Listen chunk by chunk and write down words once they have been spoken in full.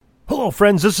Hello,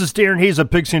 friends. This is Darren Hayes of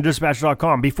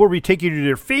PigskinDispatch.com. Before we take you to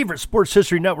your favorite Sports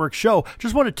History Network show,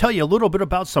 just want to tell you a little bit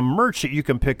about some merch that you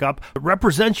can pick up that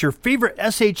represents your favorite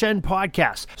SHN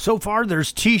podcast. So far,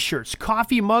 there's t-shirts,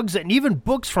 coffee mugs, and even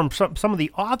books from some of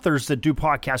the authors that do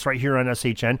podcasts right here on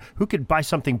SHN. Who could buy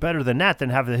something better than that,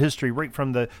 than have the history right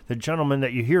from the gentleman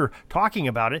that you hear talking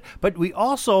about it? But we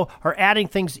also are adding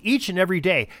things each and every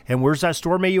day. And where's that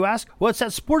store, may you ask? Well, it's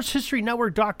at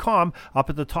SportsHistoryNetwork.com.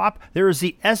 Up at the top, there is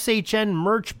the SHN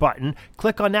merch button.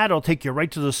 Click on that. It'll take you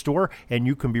right to the store, and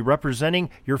you can be representing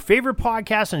your favorite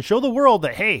podcast and show the world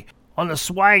that, hey, on the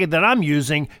swag that I'm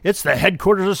using, it's the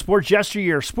headquarters of sports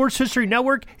yesteryear, Sports History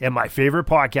Network, and my favorite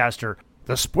podcaster,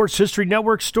 the Sports History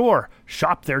Network store.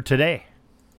 Shop there today.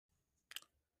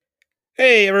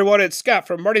 Hey everyone, it's Scott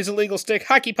from Marty's Illegal Stick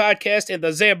Hockey Podcast and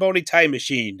the Zamboni Time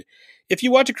Machine. If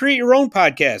you want to create your own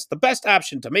podcast, the best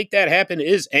option to make that happen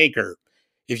is Anchor.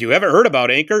 If you haven't heard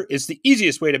about Anchor, it's the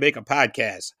easiest way to make a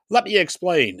podcast. Let me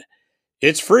explain.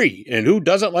 It's free, and who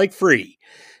doesn't like free?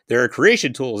 There are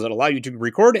creation tools that allow you to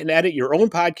record and edit your own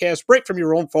podcast right from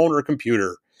your own phone or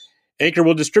computer. Anchor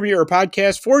will distribute your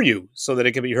podcast for you so that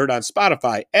it can be heard on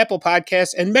Spotify, Apple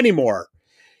Podcasts, and many more.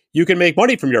 You can make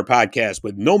money from your podcast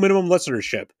with no minimum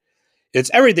listenership.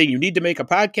 It's everything you need to make a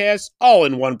podcast all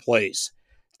in one place.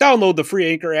 Download the free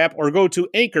Anchor app or go to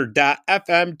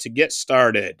anchor.fm to get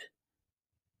started.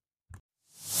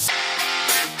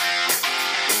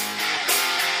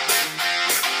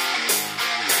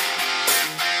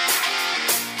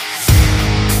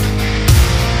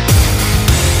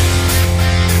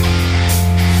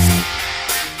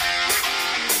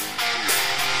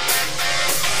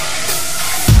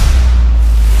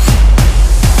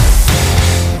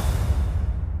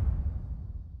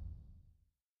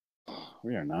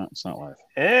 We are not. It's not live.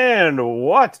 And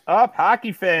what's up,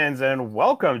 hockey fans, and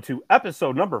welcome to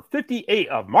episode number 58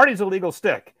 of Marty's Illegal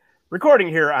Stick, recording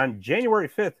here on January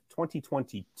 5th,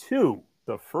 2022,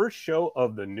 the first show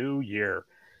of the new year.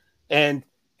 And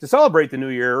to celebrate the new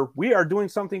year, we are doing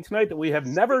something tonight that we have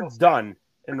never done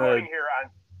in the...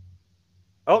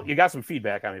 Oh, you got some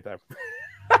feedback on me there.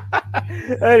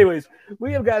 Anyways,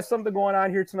 we have got something going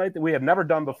on here tonight that we have never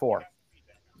done before.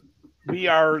 We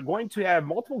are going to have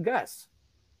multiple guests.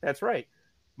 That's right.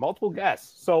 Multiple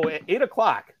guests. So at 8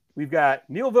 o'clock, we've got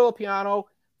Neil Villapiano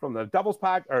from the Devil's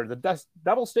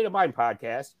State of Mind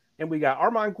podcast, and we got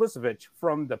Armand Glisevich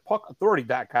from the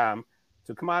PuckAuthority.com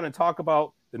to come on and talk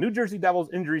about the New Jersey Devils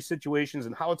injury situations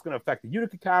and how it's going to affect the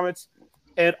Utica Comets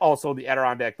and also the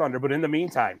Adirondack Thunder. But in the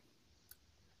meantime,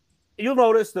 you'll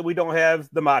notice that we don't have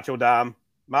the Macho Dom.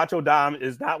 Macho Dom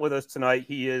is not with us tonight.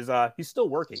 He's still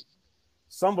working.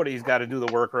 Somebody's got to do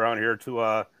the work around here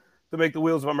to make the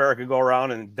wheels of America go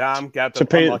around, and Dom got to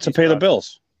pay the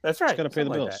bills. That's right. Got to pay the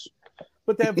bills.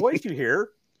 But that voice you hear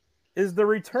is the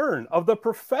return of the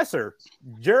Professor,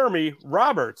 Jeremy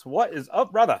Roberts. What is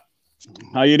up, brother?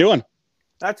 How you doing?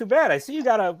 Not too bad. I see you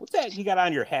got what's that you got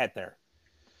on your hat there?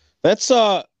 That's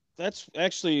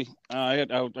actually I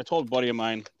told a buddy of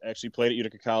mine actually played at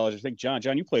Utica College. I think John,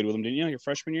 you played with him, didn't you? Your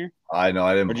freshman year? I know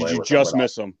I didn't. Or play did you with just him,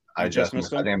 miss him? I just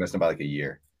missed him. I think I missed him by like a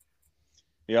year.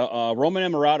 Yeah,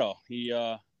 Roman Amarato. He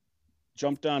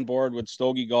jumped on board with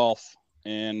Stogie Golf,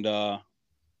 and I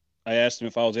asked him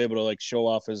if I was able to like show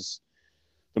off the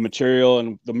material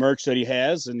and the merch that he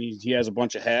has, and he has a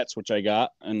bunch of hats which I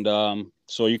got, and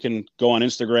so you can go on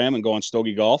Instagram and go on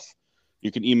Stogie Golf.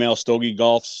 You can email Stogies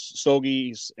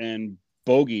and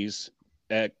Bogies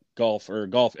at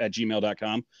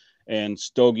golf@gmail.com and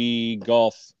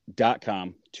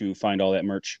stogiegolf.com to find all that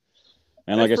merch.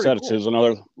 And like I said, cool. It's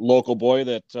another local boy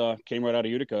that came right out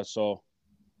of Utica. So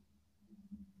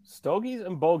Stogies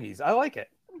and Bogies. I like it.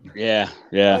 Yeah.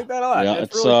 I like that a lot. Yeah,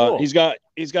 that's really cool.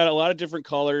 He's got a lot of different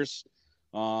colors.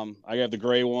 I have the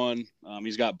gray one.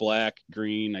 He's got black,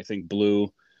 green, I think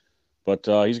blue. But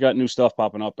he's got new stuff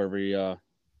popping up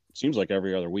seems like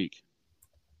every other week.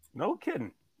 No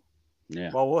kidding.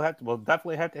 Yeah. Well, we'll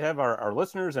definitely have to have our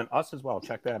listeners and us as well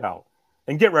check that out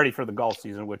and get ready for the golf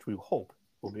season, which we hope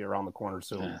will be around the corner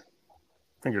soon. Yeah.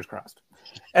 Fingers crossed.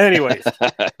 Anyways,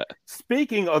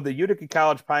 speaking of the Utica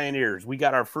College Pioneers, we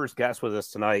got our first guest with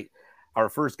us tonight. Our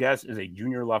first guest is a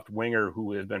junior left winger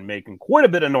who has been making quite a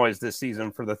bit of noise this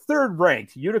season for the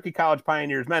third-ranked Utica College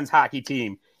Pioneers men's hockey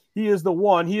team. He is the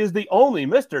one, he is the only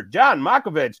Mr. John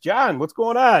Makovich. John, what's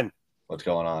going on? What's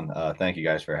going on? Thank you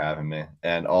guys for having me.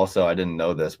 And also, I didn't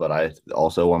know this, but I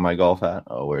also wore my golf hat.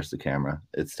 Oh, where's the camera?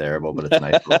 It's terrible, but it's a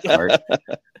nice little cart.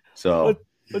 So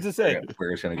what's it say?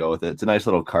 We're just going to go with it. It's a nice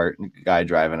little cart, guy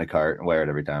driving a cart, and wear it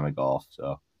every time I golf.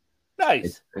 So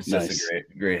nice. It's just a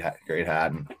great hat,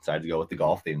 and decided to go with the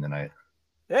golf theme tonight.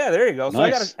 Yeah, there you go.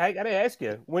 Nice. So I gotta ask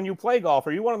you, when you play golf,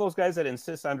 are you one of those guys that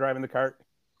insists on driving the cart?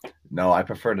 No, I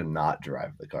prefer to not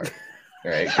drive the cart.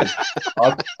 Right? Because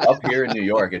up here in New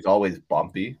York, it's always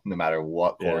bumpy no matter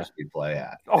what course we play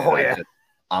at. Oh,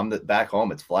 And yeah. back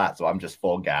home, it's flat, so I'm just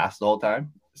full gas the whole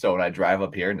time. So when I drive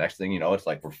up here, next thing you know, it's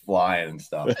like we're flying and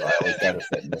stuff. So I always try to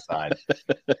sit in the side.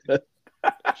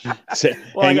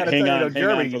 Well, I got to tell you, hang on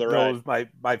Jeremy for the ride. knows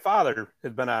my father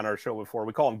has been on our show before.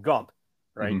 We call him Gump,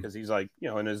 right? Mhm. Because he's like,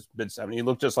 in his mid-70s. He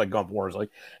looked just like Gump Worsley.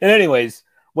 And anyways,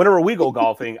 whenever we go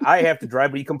golfing, I have to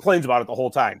drive, but he complains about it the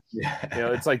whole time.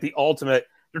 Yeah. It's like the ultimate.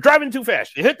 You're driving too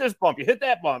fast. You hit this bump. You hit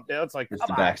that bump. It's like, It's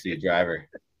come the on. backseat driver,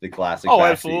 the classic Oh,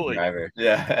 backseat absolutely. driver.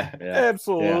 Yeah.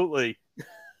 Absolutely.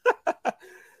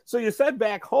 So you said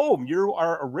back home, you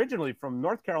are originally from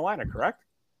North Carolina, correct?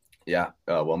 Yeah.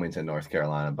 Wilmington, North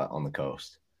Carolina, but on the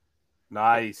coast.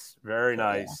 Nice. Very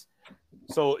nice.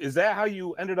 So is that how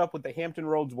you ended up with the Hampton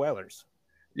Roads Whalers?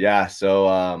 Yeah. So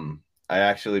I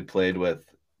actually played with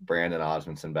Brandon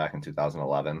Osmondson back in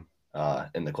 2011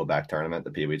 in the Quebec tournament,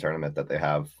 the Pee Wee tournament that they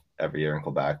have every year in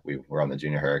Quebec. We were on the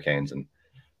Junior Hurricanes, and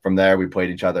from there we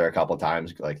played each other a couple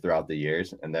times like throughout the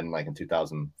years. And then like in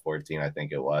 2014, I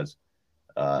think it was,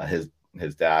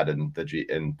 his dad and the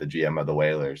GM of the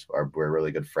Whalers were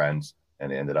really good friends,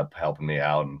 and he ended up helping me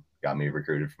out and got me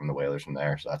recruited from the Whalers from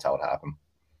there. So that's how it happened.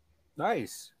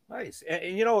 Nice.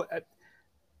 And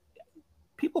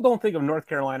people don't think of North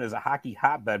Carolina as a hockey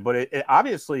hotbed, but it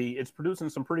obviously it's producing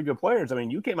some pretty good players. I mean,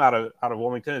 you came out of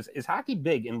Wilmington. Is hockey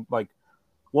big in like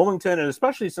Wilmington, and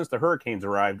especially since the Hurricanes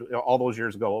arrived all those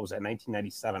years ago? What was that,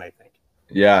 1997, I think?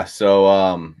 Yeah.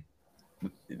 So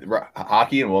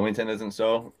hockey in Wilmington isn't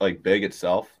so like big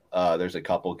itself. There's a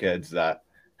couple kids that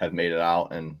have made it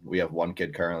out, and we have one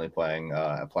kid currently playing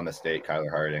at Plymouth State,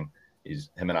 Kyler Harding.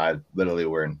 Him and I literally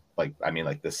were in like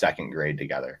the second grade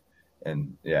together.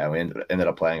 And yeah, we ended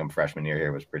up playing him freshman year here.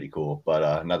 It was pretty cool.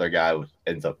 But another guy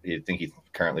he's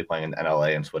currently playing in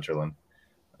NLA in Switzerland,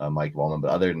 Mike Wollman.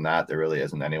 But other than that, there really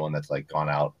isn't anyone that's like gone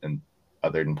out and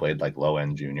other than played like low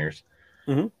end juniors.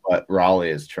 Mm-hmm. But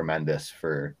Raleigh is tremendous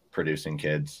for producing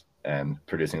kids and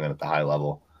producing them at the high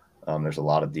level. There's a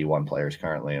lot of D1 players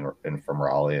currently in from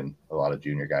Raleigh, and a lot of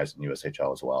junior guys in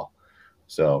USHL as well.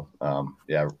 So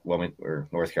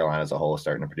North Carolina as a whole is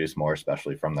starting to produce more,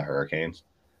 especially from the Hurricanes.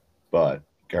 But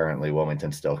currently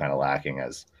Wilmington's still kind of lacking,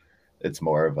 as it's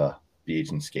more of a beach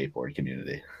and skateboard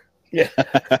community. Yeah.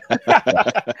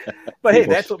 But hey,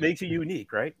 that's what makes you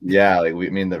unique, right? Yeah, like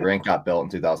the rink got built in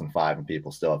 2005 and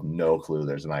people still have no clue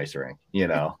there's an ice rink,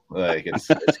 like it's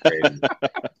crazy.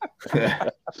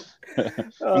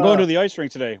 I'm going to the ice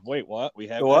rink today. Wait, what? We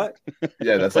have what?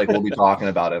 Yeah, that's like we'll be talking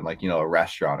about it in like, a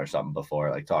restaurant or something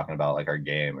before, like talking about like our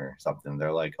game or something.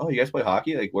 They're like, "Oh, you guys play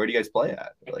hockey? Like, where do you guys play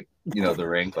at?" They're like, the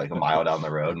rink like a mile down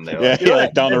the road, and they're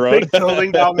like down the road, big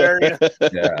building down there.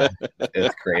 Yeah,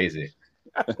 it's crazy.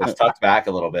 It's tucked back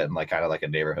a little bit in like kind of like a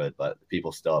neighborhood, but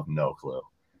people still have no clue.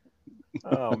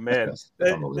 Oh man, it's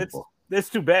unbelievable. That's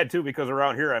too bad too, because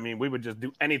around here, I mean, we would just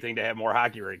do anything to have more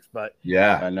hockey rinks. But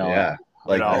yeah, I know. Yeah,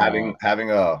 like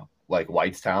having a like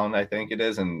Whitestown, I think it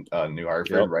is, in New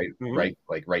Hartford,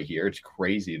 right here. It's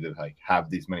crazy to like have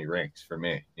these many rinks for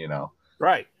me,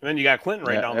 Right, and then you got Clinton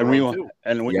right down the road too,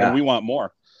 and we want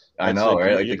more. I know,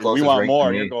 right? Like the closest we want rink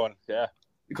more. Me, you're going, yeah.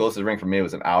 The closest rink for me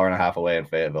was an hour and a half away in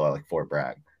Fayetteville at like Fort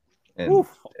Bragg. And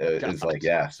it's like,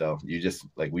 yeah, so you just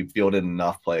like we fielded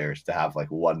enough players to have like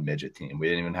one midget team. We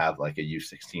didn't even have like a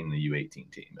U16 and a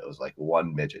U18 team. It was like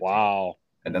one midget team.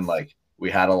 And then like we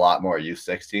had a lot more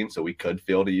U16, so we could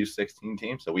field a U16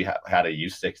 team. So we had a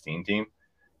U16 team,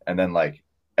 and then like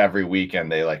every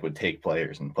weekend they like would take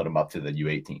players and put them up to the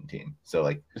U18 team. So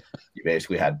like you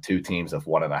basically had two teams of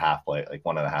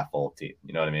 1.5 full team.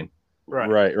 You know what I mean?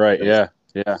 Right. Yeah.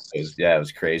 It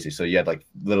was crazy. So you had like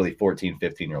literally 14,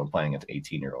 15-year-olds playing against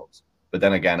 18-year-olds. But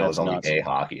then again, it was only A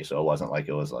hockey, so it wasn't like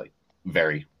it was like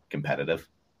very competitive,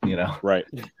 Right.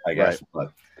 I guess. Right.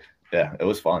 But yeah, it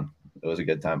was fun. It was a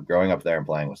good time. Growing up there and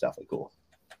playing was definitely cool.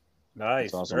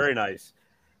 Nice. Awesome. Very nice.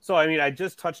 So, I mean, I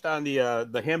just touched on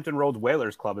the Hampton Roads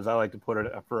Whalers Club, as I like to put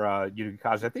it, for Utica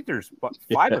College. I think there's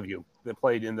 5 of you that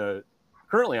played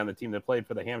currently on the team that played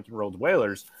for the Hampton Roads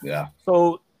Whalers. Yeah.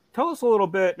 So tell us a little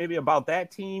bit maybe about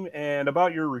that team and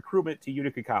about your recruitment to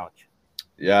Utica College.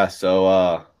 Yeah.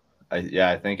 So,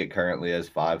 I think it currently is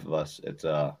 5 of us. It's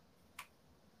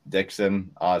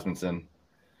Dixon, Osmondson,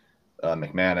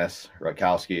 McManus,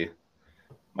 Rutkowski,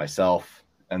 myself,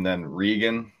 and then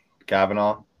Regan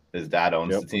Kavanaugh. His dad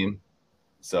owns the team.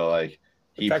 So like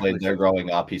he played there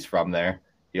growing up. He's from there.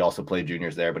 He also played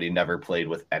juniors there, but he never played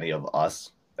with any of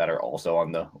us that are also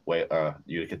on the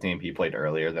Utica team. He played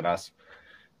earlier than us.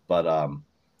 But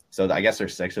So I guess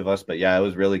there's 6 of us, but yeah, it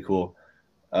was really cool.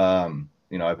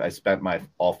 You know, I spent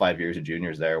all 5 years of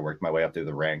juniors there, worked my way up through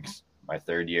the ranks. My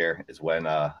 3rd year is when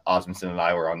Osmondson and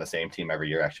I were on the same team every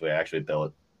year. Actually, I actually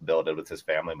billeted with his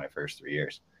family my first 3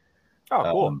 years. Oh,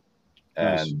 cool.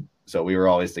 And so we were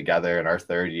always together. In our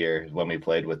 3rd year when we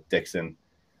played with Dixon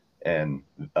and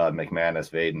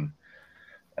McManus, Vaden.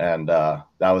 And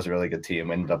that was a really good team.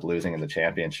 We ended up losing in the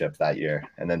championship that year.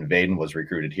 And then Vaden was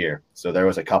recruited here. So there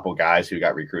was a couple guys who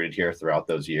got recruited here throughout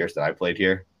those years that I played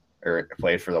here or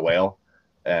played for the Whale.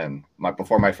 And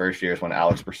before my first year is when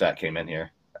Alex Brissett came in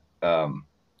here. And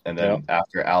then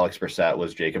after Alex Brissett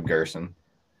was Jacob Gerson.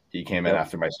 He came in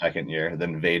after my 2nd year.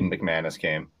 Then Vaden McManus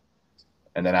came.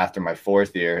 And then after my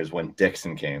 4th year is when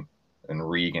Dixon came and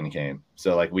Regan came.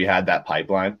 So like we had that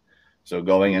pipeline. So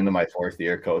going into my 4th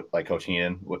year, Coach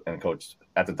Heenan and Coach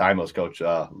at the time was Coach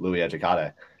Louis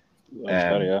Ejikade.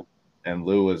 And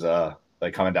Lou was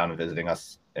like coming down and visiting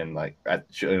us and like at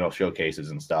showcases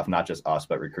and stuff, not just us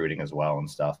but recruiting as well and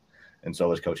stuff. And so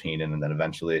was Coach Heenan. And then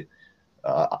eventually,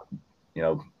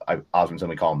 Osmondson,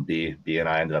 we call him B and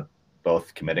I ended up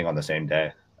both committing on the same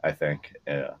day, I think,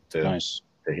 to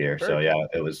here. Sure. So yeah,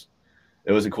 it was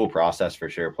a cool process for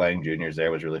sure. Playing juniors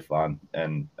there was really fun.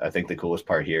 And I think the coolest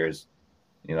part here is,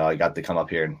 you know, I got to come up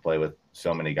here and play with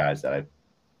so many guys that I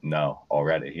know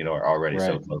already, you know, are already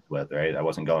so close with, right? I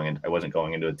wasn't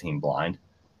going into a team blind.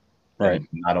 Right. And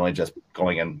not only just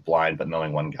going in blind, but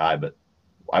knowing one guy, but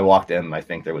I walked in and I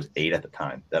think there was 8 at the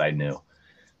time that I knew.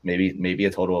 Maybe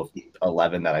a total of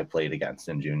 11 that I played against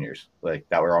in juniors, like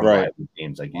that were on rival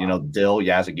teams. Like, you know, Dill,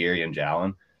 Yazagiri, and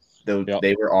Jalen.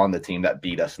 They were on the team that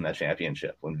beat us in that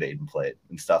championship when Vaden played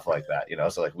and stuff like that, you know.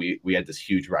 So like we had this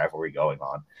huge rivalry going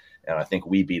on, and I think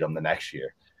we beat them the next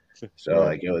year. So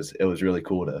like it was really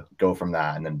cool to go from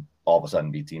that and then all of a sudden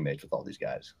be teammates with all these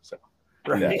guys. So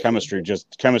chemistry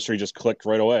just clicked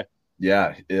right away.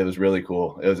 Yeah, it was really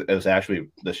cool. It was actually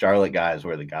the Charlotte guys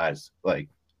were the guys like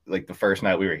the first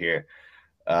night we were here.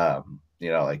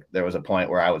 You know, like there was a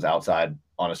point where I was outside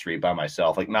on a street by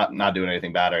myself, like not doing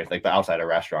anything bad or anything, but outside a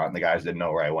restaurant, and the guys didn't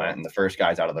know where I went. And the first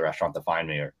guys out of the restaurant to find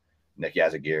me are Nick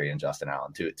Yazagiri and Justin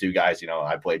Allen, two guys, you know,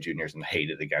 I played juniors and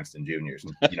hated against in juniors.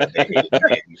 And, you know, they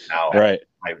hated me now. My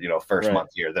first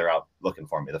month here, they're out looking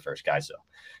for me, the first guy. So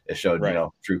it showed, you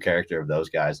know, true character of those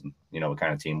guys and, you know, what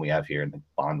kind of team we have here and the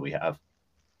bond we have.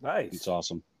 Nice. It's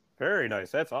awesome. Very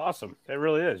nice. That's awesome. It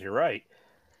really is. You're right.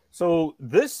 So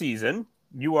this season,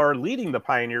 you are leading the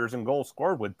Pioneers in goals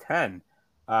scored with 10.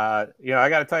 You know, I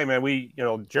got to tell you, man,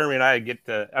 Jeremy and I get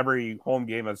to every home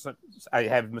game. I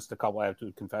have missed a couple, I have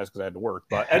to confess, because I had to work.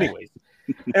 But anyways,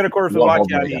 and of course, we watch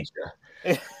you on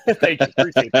Thank you.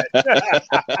 Appreciate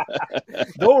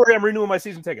that. Don't worry, I'm renewing my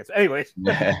season tickets. Anyways.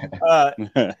 But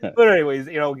anyways,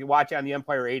 you know, you watch on the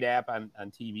Empire 8 app on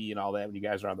TV and all that when you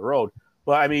guys are on the road.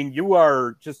 But, I mean, you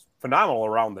are just phenomenal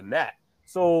around the net.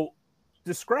 So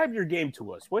describe your game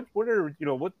to us. What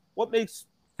makes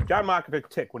John Mokovic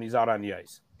tick when he's out on the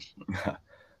ice?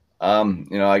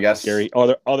 You know, I guess Gary,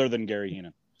 other than Gary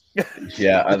Heenan.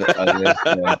 Yeah, you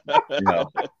know,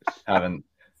 having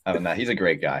that. He's a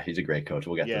great guy. He's a great coach.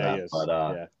 We'll get to that. But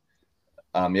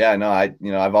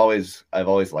I've always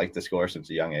liked to score since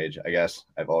a young age. I guess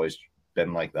I've always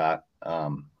been like that.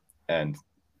 And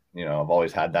you know, I've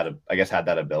always had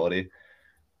that ability.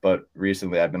 But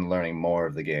recently I've been learning more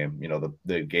of the game, you know,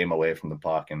 the game away from the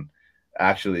puck and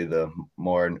actually the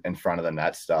more in front of the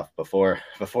net stuff. Before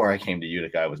I came to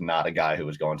Utica, I was not a guy who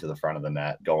was going to the front of the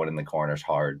net, going in the corners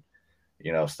hard,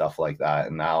 you know, stuff like that.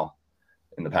 And now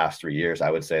in the past 3 years, I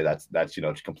would say that's, you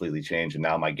know, completely changed. And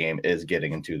now my game is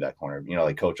getting into that corner. You know,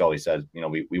 like Coach always says, you know,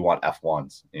 we want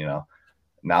F1s, you know.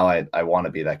 Now I want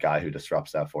to be that guy who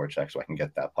disrupts that forecheck so I can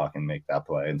get that puck and make that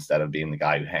play instead of being the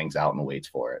guy who hangs out and waits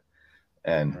for it.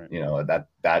 And, you know,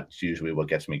 that's usually what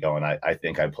gets me going. I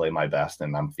think I play my best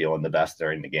and I'm feeling the best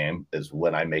during the game is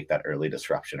when I make that early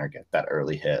disruption or get that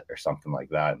early hit or something like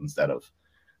that instead of,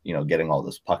 you know, getting all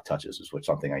those puck touches, which is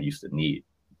something I used to need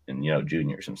in, you know,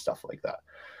 juniors and stuff like that.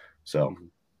 So,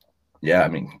 yeah, I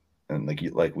mean, and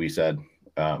like we said,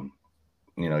 you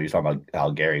know, you're talking about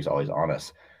how Gary's always on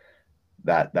us.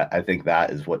 That I think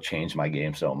that is what changed my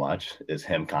game so much is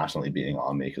him constantly being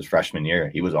on me because freshman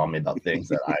year he was on me about things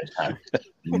that I had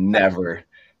never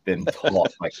been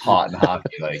taught in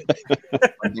hockey, like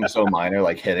something so minor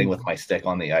like hitting with my stick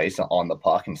on the ice on the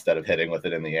puck instead of hitting with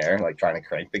it in the air, like trying to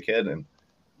crank the kid, and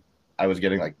I was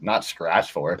getting like not scratched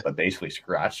for it, but basically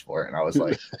scratched for it, and I was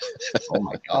like, "Oh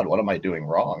my god, what am I doing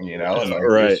wrong?" You know,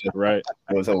 right.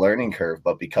 It was a learning curve,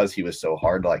 but because he was so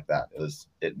hard like that,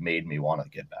 it made me want to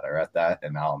get better at that,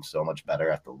 and now I'm so much better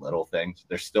at the little things.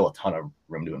 There's still a ton of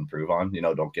room to improve on, you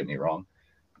know. Don't get me wrong,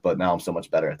 but now I'm so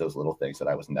much better at those little things that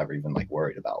I was never even like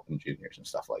worried about in juniors and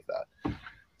stuff like that.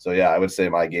 So yeah, I would say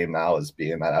my game now is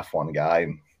being that F1 guy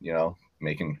and, you know,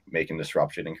 making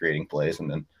disruption and creating plays, and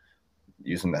then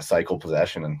using that cycle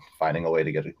possession and finding a way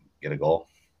to get a goal.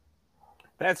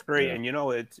 That's great. Yeah. And you know,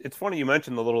 it's funny you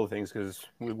mentioned the little things, because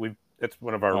we it's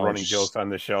one of our running jokes on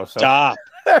the show. So Stop.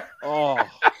 Oh,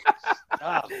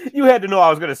 stop. You had to know I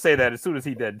was going to say that as soon as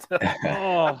he did.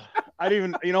 Oh, I didn't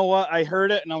even, you know what? I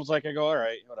heard it and I was like, I go, all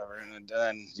right, whatever. And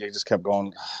then you just kept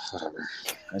going, whatever.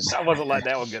 I wasn't letting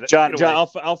that one get it. John,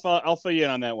 I'll fill you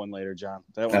in on that one later, John.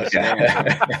 That one's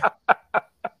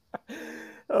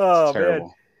oh,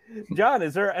 terrible. Man. John,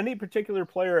 is there any particular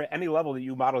player at any level that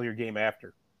you model your game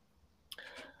after?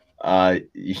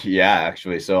 Yeah,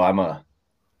 actually. So I'm a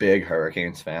big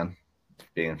Hurricanes fan,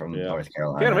 being from North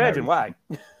Carolina. Can't imagine why.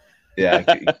 Yeah,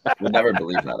 I would never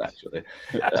believe that, actually.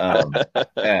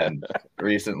 And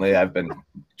recently I've been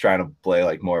trying to play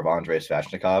like more of Andrei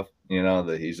Svechnikov. You know,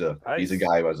 that he's a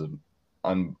guy who has an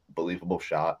unbelievable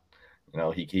shot. You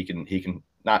know, he can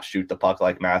not shoot the puck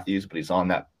like Matthews, but he's on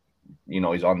that, you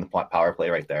know, he's on the power play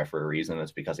right there for a reason.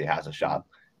 It's because he has a shot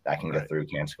that can get through,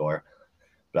 can score.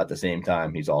 But at the same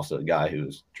time, he's also a guy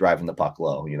who's driving the puck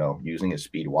low, you know, using his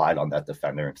speed wide on that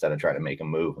defender instead of trying to make him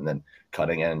move and then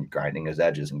cutting in, grinding his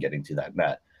edges and getting to that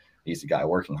net. He's a guy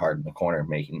working hard in the corner,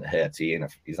 making the hits. He's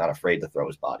not afraid to throw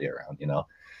his body around, you know.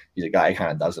 He's a guy who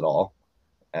kind of does it all.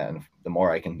 And the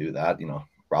more I can do that, you know,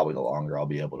 probably the longer I'll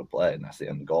be able to play. And that's the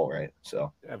end goal, right?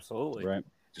 So absolutely. Right.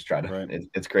 Just try to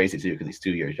it's crazy too, because he's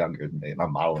 2 years younger than me and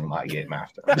I'm modeling my game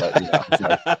after him. But, you know, it's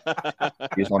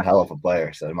like, he's one hell of a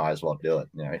player, so I might as well do it.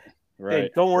 You know? Right. Hey,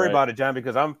 don't worry about it, John,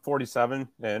 because I'm 47,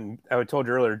 and I told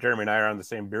you earlier, Jeremy and I are on the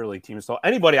same beer league team. So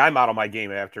anybody I model my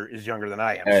game after is younger than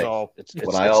I am. Hey, so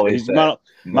I always say,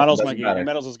 models my game. He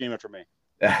models his game after me.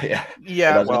 Yeah. It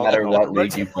doesn't well, matter what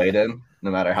league you played in,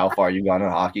 no matter how far you've gone in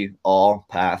hockey, all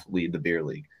paths lead the beer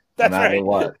league. That's no matter right.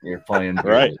 what, you're playing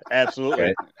beer right. league. Absolutely.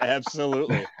 Right?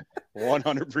 Absolutely.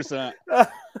 100%.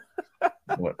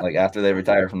 Like after they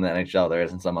retire from the NHL, there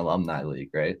isn't some alumni league,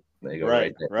 right? They go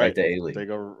right to A league. They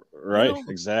go right,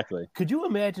 exactly. Could you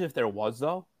imagine if there was,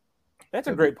 though? That's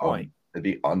a great point. It'd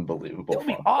be unbelievable. It'd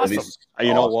be awesome.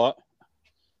 You know what?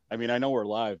 I mean, I know we're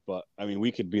live, but I mean,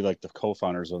 we could be like the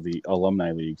co-founders of the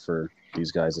alumni league for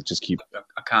these guys that just keep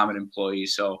a common employee.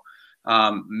 So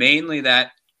mainly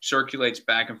that circulates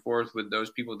back and forth with those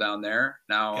people down there.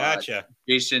 Now, gotcha.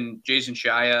 Jason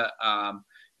Shia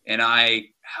and I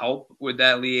help with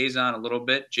that liaison a little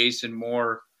bit. Jason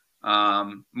more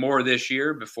this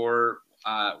year. Before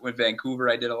with Vancouver,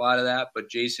 I did a lot of that, but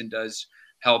Jason does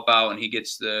help out and he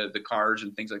gets the cars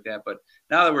and things like that. But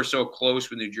now that we're so close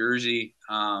with New Jersey,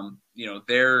 you know,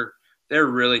 they're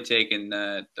really taking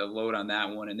the load on that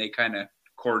one, and they kind of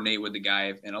coordinate with the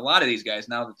guy. And a lot of these guys,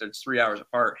 now that they're 3 hours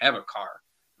apart, have a car.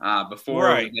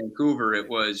 Before with Vancouver, it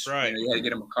was you know, you had to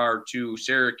get them a car to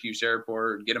Syracuse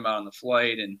airport, get them out on the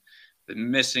flight, and the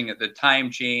missing at the time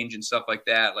change and stuff like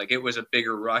that. Like, it was a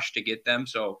bigger rush to get them.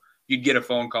 So you'd get a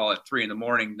phone call at 3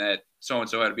 a.m. that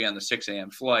so-and-so had to be on the 6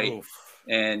 a.m. flight. Oof.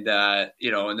 And,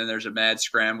 you know, and then there's a mad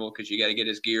scramble because you got to get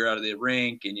his gear out of the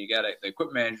rink, and the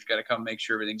equipment manager's got to come make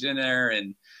sure everything's in there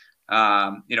and,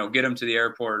 you know, get him to the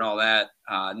airport and all that.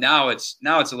 Now it's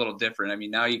a little different. I mean,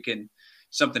 now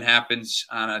something happens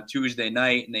on a Tuesday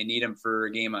night and they need him for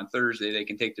a game on Thursday. They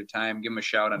can take their time, give him a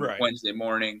shout on Wednesday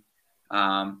morning.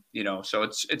 You know, so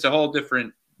it's a whole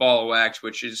different ball of wax,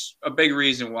 which is a big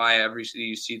reason why obviously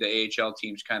you see the AHL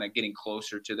teams kind of getting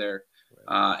closer to their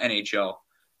NHL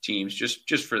teams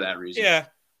just for that reason.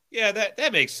 Yeah,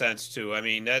 that makes sense too. I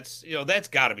mean, that's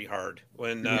got to be hard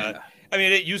when I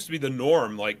mean, it used to be the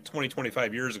norm like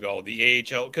 25 years ago, the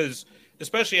AHL, because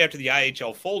especially after the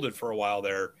IHL folded for a while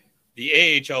there,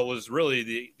 the AHL was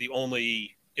really the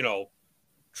only, you know,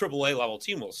 AAA level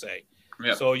team, we'll say.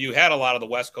 Yep. So you had a lot of the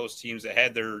West Coast teams that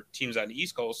had their teams on the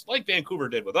East Coast, like Vancouver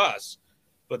did with us,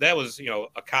 but that was, you know,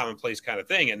 a commonplace kind of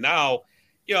thing. And now,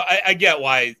 you know, I get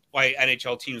why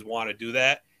NHL teams want to do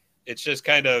that. It's just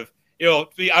kind of, you know,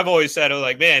 I've always said,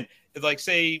 like, man, it's like,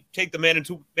 say, take the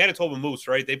Manitoba Moose,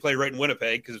 right? They play right in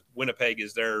Winnipeg because Winnipeg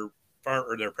is their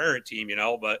parent team, you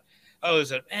know. But I always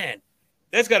said, man,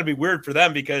 that's got to be weird for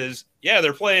them because, yeah,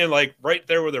 they're playing like right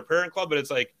there with their parent club, but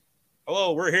it's like,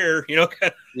 hello, we're here, you know.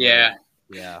 Yeah.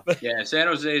 San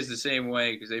Jose is the same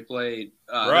way because they play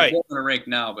right in a rink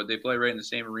now, but they play right in the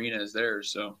same arena as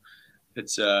theirs. So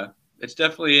it's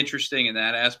definitely interesting in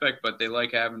that aspect, but they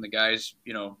like having the guys,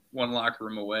 you know, one locker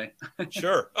room away.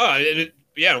 Sure. And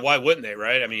why wouldn't they,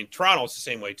 right? I mean, Toronto's the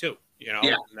same way too, you know.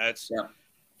 Yeah. And that's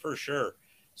for sure.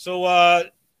 So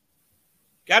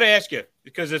got to ask you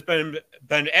because it's been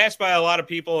asked by a lot of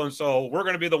people, and so we're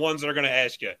going to be the ones that are going to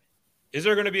ask you: is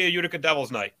there going to be a Utica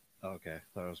Devils night? Okay,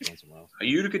 thought I was going somewhere else. A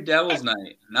Utica Devils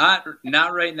night? Not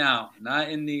right now. Not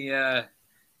in the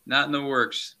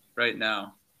works right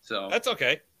now. So that's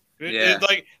okay. Yeah.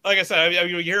 Like I said, I mean,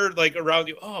 you hear like around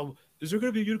you. Oh, is there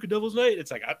going to be a Utica Devils night? It's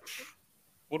like,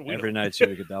 what do we Every know? night's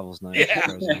Utica Devils night. Yeah.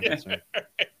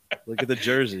 Look at the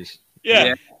jerseys.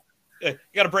 Yeah. You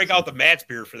got to break out the Matt's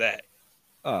beer for that.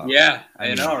 Oh, yeah,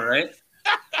 I know, right?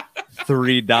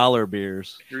 $3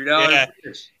 beers. $3.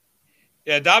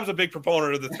 Yeah, Dom's a big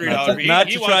proponent of the $3 beer. Not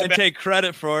to try and take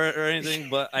credit for it or anything,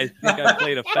 but I think I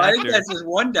played a factor. I think that's just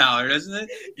 $1, isn't it?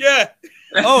 Yeah.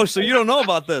 Oh, so you don't know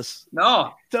about this? No.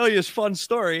 I'll tell you this fun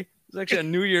story. It was actually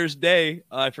on New Year's Day.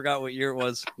 I forgot what year it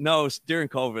was. No, it was during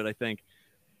COVID, I think.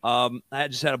 I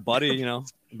just had a buddy,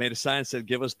 made a sign that said,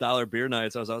 "Give us $1 beer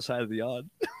nights." I was outside of the yard.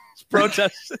 It's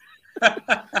protest.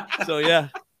 So, yeah.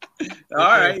 All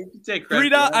right. You can take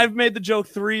credit. $3. I've made the joke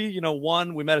 3.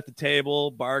 1, we met at the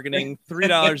table, bargaining.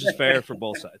 $3 is fair for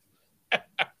both sides.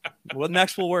 Well,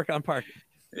 next we'll work on parking.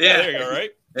 Yeah. There you go,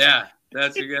 right? Yeah.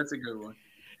 That's a good one.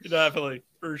 Definitely,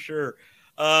 for sure.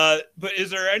 But is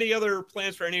there any other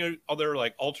plans for any other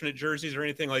like alternate jerseys or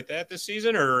anything like that this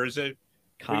season, or is it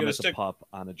Comet the Pup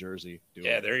on a jersey?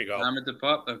 There you go. Comet the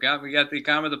Pup. We got the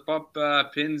Comet the Pup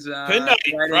pins. Pin night,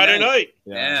 Friday night.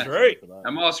 Yeah, that's right.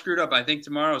 I'm all screwed up. I think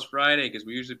tomorrow's Friday because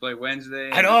we usually play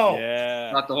Wednesday. I know.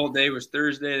 Yeah. Thought the whole day was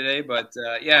Thursday today, but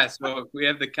so we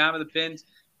have the Comet the pins.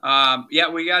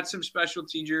 We got some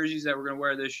specialty jerseys that we're gonna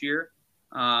wear this year.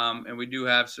 And we do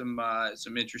have some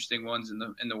interesting ones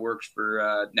in the works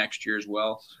for next year as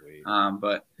well. Sweet.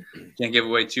 But can't give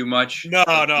away too much. No.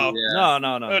 No.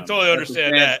 I totally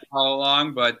understand that all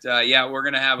along. But we're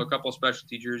gonna have a couple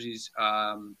specialty jerseys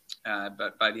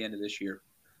but by the end of this year.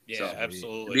 Yeah, so,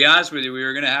 absolutely. To be honest with you, we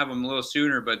were gonna have them a little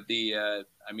sooner, but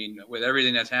with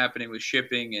everything that's happening with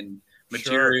shipping and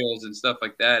materials and stuff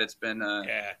like that, it's been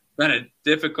been a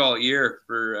difficult year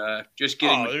for just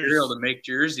getting material to make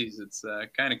jerseys. It's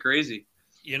kind of crazy.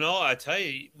 I tell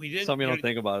you, we didn't. Something you don't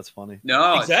think about. It's funny.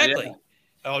 No, exactly.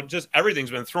 Just everything's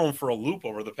been thrown for a loop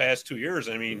over the past 2 years.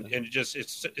 I mean, and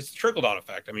it's a trickle down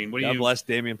effect. I mean, God bless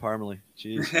Damian Parmalee.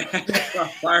 Jeez,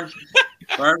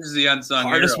 Farms is the unsung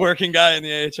hardest hero. working guy in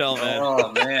the AHL, man.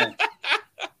 Oh man,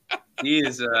 he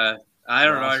is. I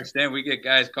don't understand. We get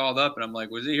guys called up, and I'm like,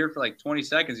 was he here for like 20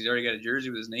 seconds? He's already got a jersey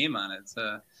with his name on it. It's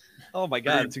oh my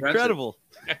God, it's incredible.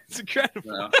 It's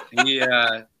incredible.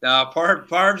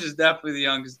 Parms is definitely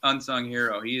the unsung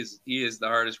hero. He is the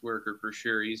hardest worker for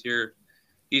sure. He's here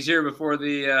before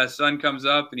the sun comes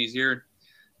up, and he's here,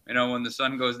 when the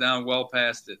sun goes down, well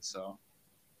past it. So.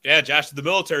 Yeah, Josh, the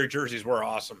military jerseys were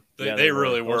awesome. They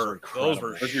really were. Those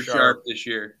were sharp this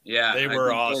year. Yeah, they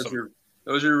were awesome.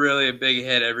 Those are really a big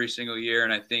hit every single year,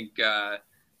 and I think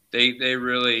they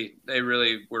really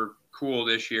were cool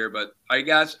this year. But I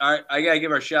gotta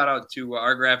give our shout out to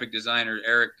our graphic designer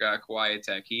Eric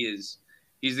Kwiatek. He's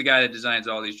the guy that designs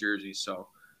all these jerseys. So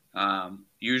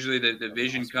usually the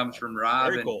vision comes from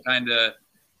Rob and kind of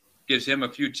gives him a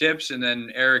few tips, and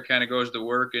then Eric kind of goes to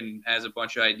work and has a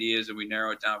bunch of ideas, and we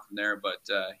narrow it down from there. But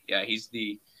he's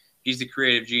the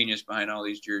creative genius behind all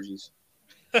these jerseys.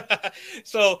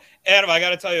 So, Adam, I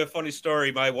got to tell you a funny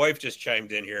story. My wife just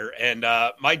chimed in here, and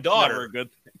my daughter. Never a good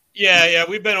thing. Yeah,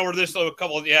 we've been over this a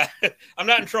couple. Yeah, I'm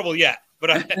not in trouble yet, but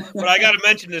I got to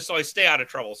mention this so I stay out of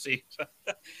trouble. See,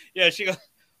 yeah,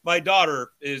 my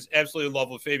daughter is absolutely in love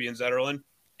with Fabian Zetterlund,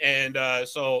 and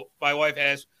so my wife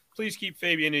has. Please keep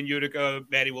Fabian in Utica.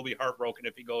 Maddie will be heartbroken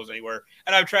if he goes anywhere.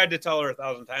 And I've tried to tell her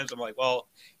 1,000 times. I'm like, well,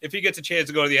 if he gets a chance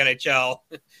to go to the NHL,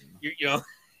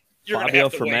 you're Fabio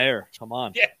for mayor. Come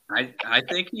on. Yeah. I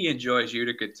think he enjoys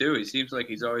Utica too. He seems like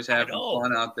he's always having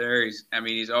fun out there. He's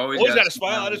always got a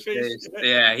smile on his face.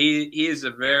 Yeah, he is a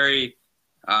very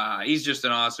he's just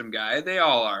an awesome guy. They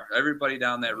all are. Everybody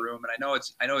down that room. And I know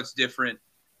it's different.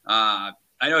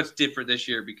 I know it's different this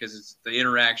year because it's the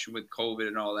interaction with COVID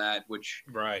and all that, which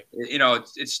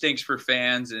it stinks for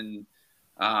fans. And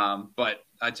but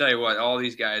I tell you what, all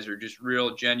these guys are just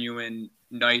real, genuine,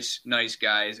 nice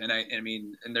guys. And I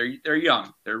mean, and they're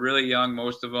young. They're really young,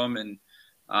 most of them. And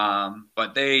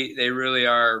but they really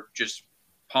are just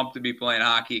pumped to be playing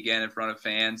hockey again in front of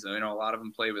fans. A lot of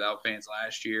them played without fans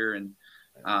last year, and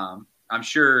I'm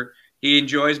sure he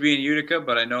enjoys being in Utica,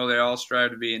 but I know they all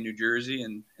strive to be in New Jersey,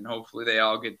 and hopefully they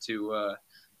all get to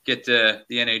the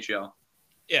NHL.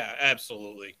 Yeah,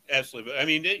 absolutely. But I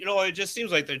mean, it just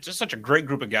seems like they're just such a great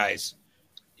group of guys.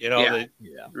 It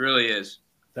really is.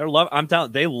 I'm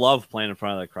telling, they love playing in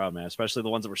front of that crowd, man. Especially the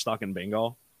ones that were stuck in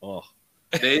bingo. Oh,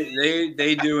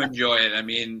 They do enjoy it. I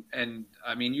mean,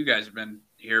 you guys have been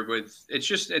here with. It's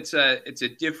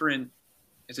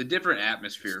a different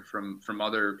atmosphere from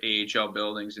other AHL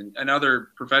buildings and other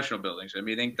professional buildings. I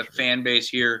mean, I think the fan base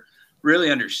here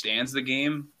really understands the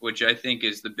game, which I think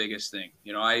is the biggest thing.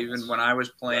 You know, when I was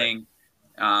playing,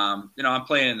 I'm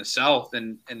playing in the South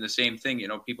and the same thing. You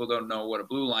know, people don't know what a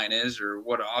blue line is or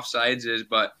what offsides is,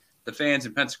 but the fans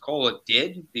in Pensacola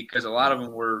did, because a lot of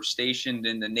them were stationed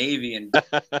in the Navy. And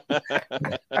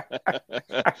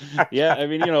yeah, I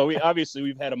mean,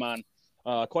 we've had him on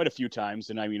quite a few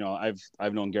times, and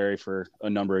I've known Gary for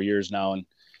a number of years now, and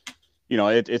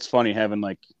it's funny having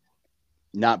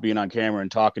not being on camera and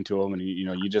talking to him, and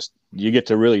you get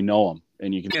to really know him,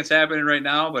 and you can. It's happening right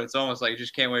now, but it's almost like you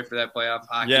just can't wait for that playoff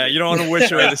hockey. Yeah, you don't want to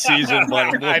wish away the season,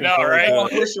 but I know, right? I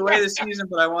don't wish away the season,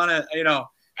 but I want to,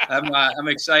 I'm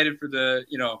excited for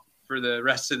the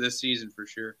rest of this season for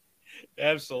sure.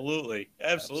 Absolutely.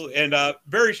 And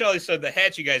Barry Shelley said the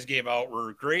hats you guys gave out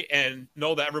were great, and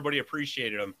know that everybody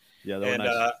appreciated them. Yeah, that was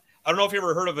nice. I don't know if you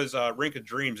ever heard of his Rink of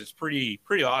Dreams. It's pretty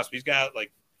awesome. He's got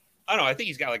I think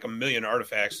he's got 1 million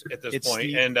artifacts at this point.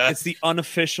 It's the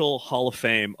unofficial Hall of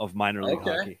Fame of minor league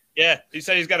hockey. Yeah, he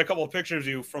said he's got a couple of pictures of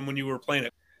you from when you were playing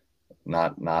it.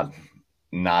 Not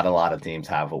a lot of teams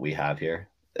have what we have here,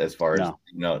 as far as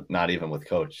not even with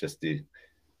coach, just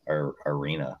our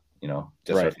arena,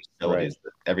 just our facilities,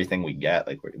 everything we get.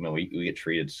 We get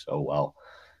treated so well,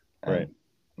 and,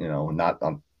 not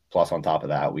on. Plus, on top of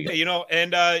that,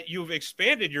 you've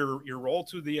expanded your role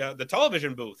to the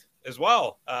television booth as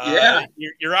well.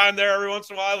 You're on there every once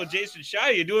in a while with Jason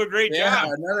Shia. You do a great job.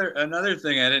 Another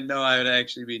thing I didn't know I would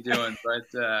actually be doing, but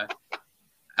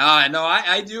I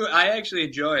do. I actually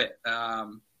enjoy it.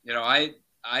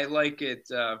 I like it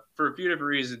for a few different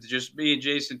reasons. Just me and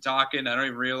Jason talking. I don't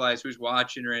even realize who's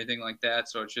watching or anything like that.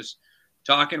 So it's just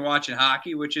talking, watching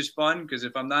hockey, which is fun, because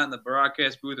if I'm not in the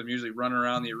broadcast booth, I'm usually running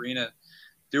around the arena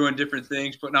doing different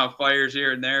things, putting out fires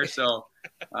here and there. So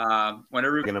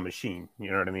whenever in a machine,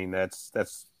 you know what I mean? That's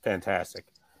fantastic.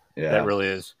 Yeah, that really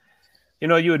is. You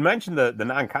had mentioned the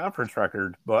non-conference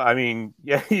record, but I mean,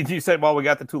 yeah, you said, well, we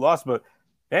got the 2 losses, but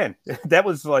man, that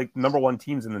was number 1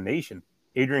 teams in the nation,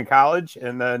 Adrian College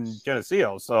and then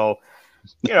Geneseo. So,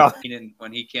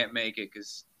 when he can't make it,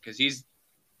 because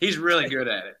he's really good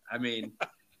at it. I mean,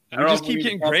 I don't just keep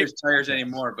getting great tires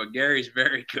anymore, but Gary's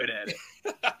very good at it.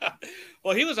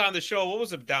 Well, he was on the show. What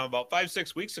was it, down about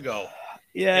 5-6 weeks ago?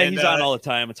 Yeah, and he's on all the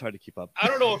time. It's hard to keep up. I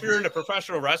don't know if you're into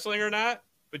professional wrestling or not,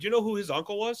 but you know who his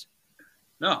uncle was?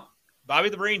 No, Bobby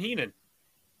the Brain Heenan.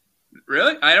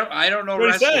 Really? I don't know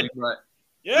wrestling, but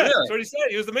yeah, that's what he said.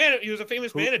 He was the man. He was a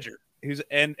famous manager. He was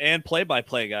and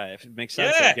play-by-play guy. If it makes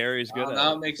sense, that Gary's good at it.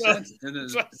 Now it makes sense.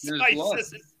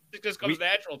 It just comes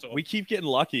natural to him. We keep getting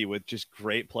lucky with just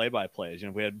great play-by-plays.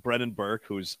 We had Brendan Burke,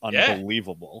 who's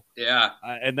unbelievable. Yeah.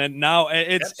 And then now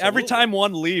it's Absolutely. Every time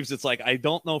one leaves, it's I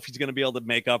don't know if he's going to be able to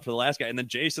make up for the last guy. And then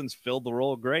Jason's filled the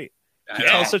role great. He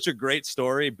tells such a great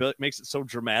story, makes it so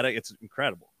dramatic. It's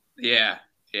incredible. Yeah.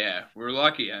 We're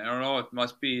lucky. I don't know. It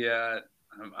must be, I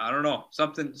don't know,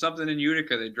 something in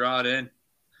Utica. They draw it in.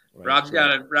 Right, Rob's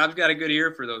got a good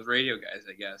ear for those radio guys,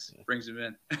 I guess. Yeah. Brings them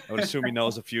in. I would assume he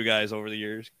knows a few guys over the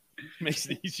years. Makes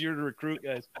it easier to recruit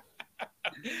guys.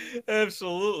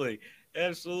 Absolutely.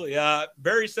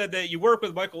 Barry said that you work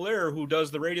with Michael Lear, who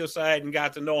does the radio side, and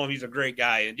got to know him. He's a great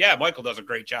guy. And Michael does a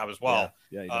great job as well.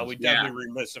 Yeah, we'd definitely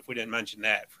remiss if we didn't mention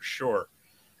that, for sure.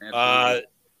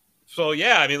 So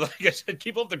I mean, like I said,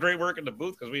 keep up the great work in the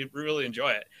booth, because we really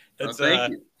enjoy it.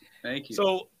 Thank you.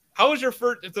 So how was your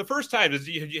first time? Had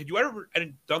you ever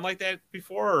done like that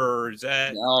before, or is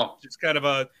that just kind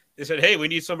of they said, hey, we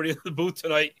need somebody in the booth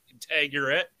tonight, tag, you're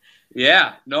it?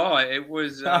 Yeah, no, it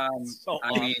was, I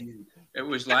mean, it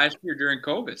was last year during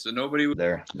COVID, so nobody was.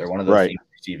 They're one of those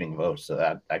receiving votes, so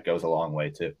that goes a long way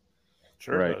too.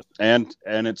 Sure. Right. And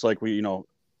it's like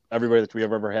everybody that we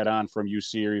have ever had on from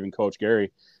UC or even Coach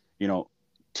Gary,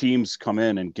 teams come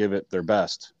in and give it their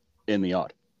best in the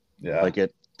odd. Yeah.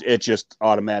 It just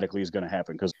automatically is going to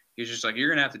happen, because he's just like, you're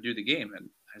going to have to do the game. And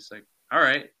I was like, all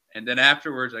right. And then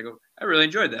afterwards I go, I really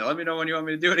enjoyed that. Let me know when you want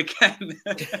me to do it again.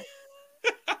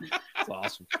 That's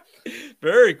awesome.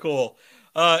 Very cool.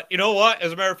 You know what?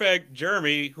 As a matter of fact,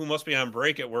 Jeremy, who must be on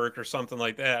break at work or something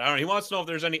like that, I don't know. He wants to know if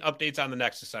there's any updates on the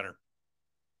Nexus Center.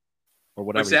 Or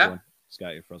whatever. What's that?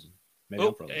 Scott, you're frozen. Maybe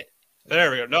I'm frozen. There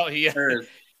we go.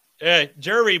 No,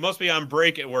 Jeremy must be on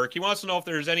break at work. He wants to know if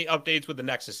there's any updates with the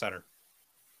Nexus Center.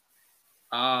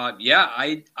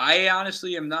 I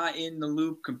honestly am not in the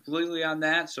loop completely on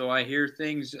that. So I hear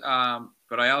things,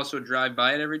 but I also drive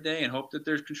by it every day and hope that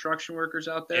there's construction workers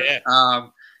out there. Yeah.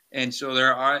 And so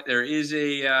there is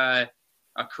a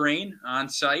crane on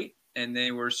site, and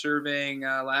they were surveying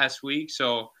last week.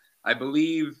 So I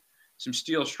believe some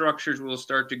steel structures will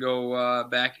start to go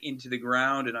back into the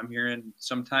ground, and I'm hearing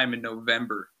sometime in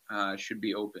November should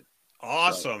be open.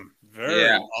 Awesome. So,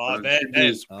 yeah, that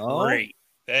is great.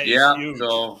 That is huge.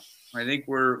 So I think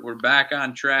we're back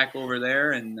on track over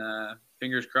there, and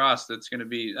fingers crossed that's gonna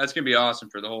be awesome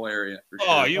for the whole area. For sure.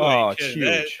 Oh, you ain't kidding.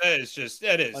 Huge.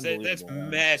 That's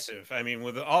massive. I mean,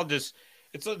 with all this,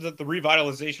 it's the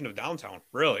revitalization of downtown,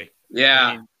 really. Yeah.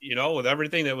 I mean, with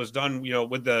everything that was done,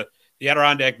 with the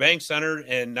Adirondack Bank Center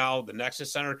and now the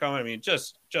Nexus Center coming. I mean,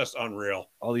 just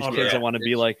unreal. All these kids that want to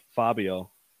be like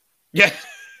Fabio. Yeah.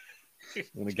 I'm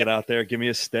going to get out there, give me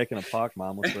a stick and a puck,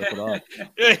 Mom. Let's rip it up.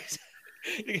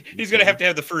 He's going to have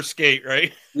the first skate,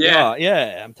 right? Yeah.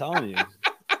 Yeah, I'm telling you.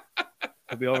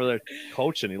 He'll be over there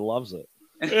coaching. He loves it.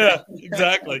 Yeah,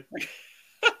 exactly.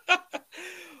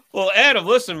 Well, Adam,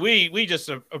 listen, we just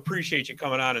appreciate you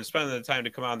coming on and spending the time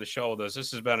to come on the show with us.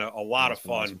 This has been a lot of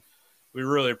fun. Awesome. We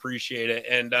really appreciate it.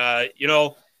 And,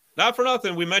 not for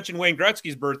nothing, we mentioned Wayne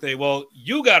Gretzky's birthday. Well,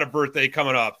 you got a birthday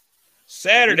coming up.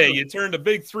 Saturday, you turned a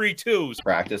big 3-2.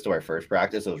 Practice to our first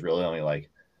practice, it was really only like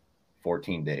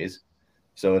 14 days.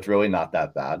 So it's really not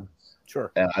that bad.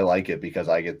 Sure. And I like it because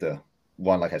I get to,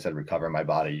 like I said, recover my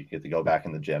body. You get to go back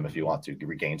in the gym if you want to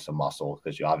regain some muscle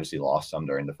because you obviously lost some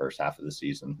during the first half of the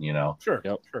season, Sure.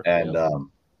 Yep. Sure. And,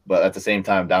 but at the same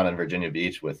time, down in Virginia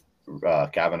Beach with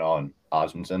Kavanaugh and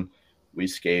Osmondson, we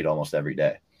skate almost every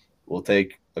day. We'll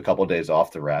take a couple of days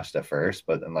off to rest at first,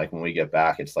 but then like when we get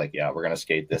back, it's like, yeah, we're going to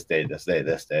skate this day.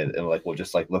 And like, we'll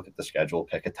just like look at the schedule,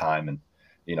 pick a time and,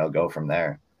 go from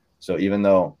there. So even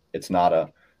though it's not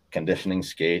a conditioning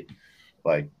skate,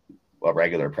 like a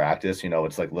regular practice,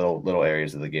 it's like little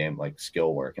areas of the game, like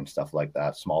skill work and stuff like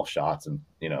that, small shots and,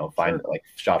 find like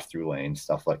shots through lanes,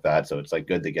 stuff like that. So it's like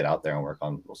good to get out there and work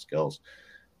on those skills.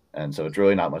 And so it's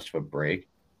really not much of a break,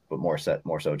 but more so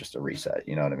just a reset.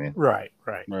 You know what I mean? Right.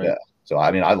 Yeah. So,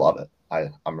 I mean, I love it.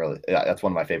 I'm really, that's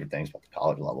one of my favorite things about the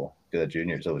college level. Because at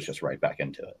juniors, it was just right back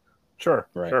into it. Sure.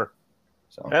 Right. Sure.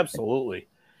 So absolutely.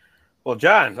 Well,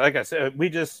 John, like I said, we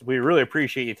really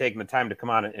appreciate you taking the time to come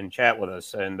on and chat with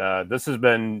us. And this has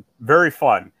been very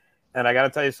fun. And I got to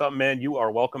tell you something, man, you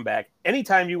are welcome back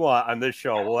anytime you want on this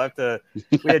show. We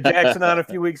had Jackson on a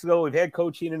few weeks ago. We've had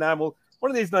Coach Heenan on. One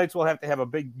of these nights we'll have to have a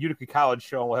big Utica College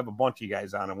show. And we'll have a bunch of you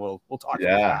guys on and we'll talk.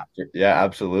 Yeah. Yeah,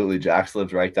 absolutely. Jax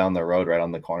lives right down the road, right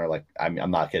on the corner. Like I'm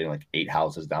not kidding, like 8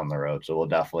 houses down the road. So we'll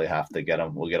definitely have to get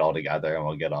them. We'll get all together and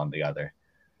we'll get on together.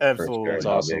 Absolutely. Sure. It's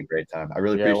awesome. Be a great time. I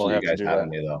really appreciate you guys having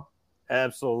me though.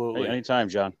 Absolutely. Hey, anytime,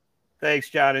 John. Thanks,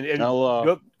 John. And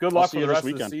good luck for the rest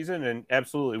of the season. And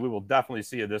absolutely, we will definitely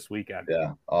see you this weekend.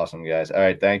 Yeah. Awesome, guys. All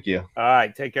right. Thank you. All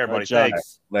right. Take care, buddy.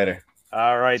 Thanks. Later.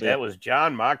 All right. That was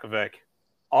John Makovic.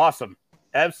 Awesome.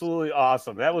 Absolutely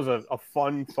awesome. That was a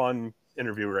fun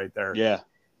interview right there. Yeah.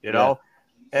 You know?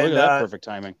 And look at that perfect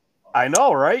timing. I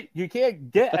know, right? You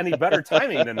can't get any better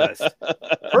timing than this.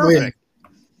 Perfect.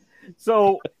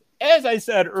 So, as I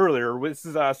said earlier, this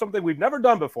is something we've never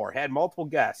done before, had multiple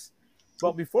guests.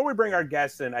 But before we bring our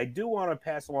guests in, I do want to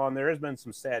pass along, there has been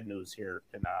some sad news here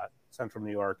in Central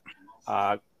New York.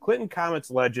 Clinton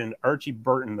Comets legend Archie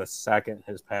Burton II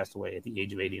has passed away at the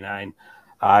age of 89.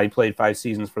 He played 5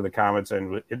 seasons for the Comets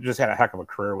and it just had a heck of a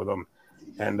career with them.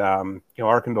 And,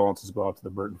 our condolences go out to the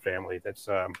Burton family. That's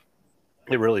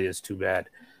it really is too bad.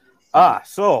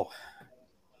 So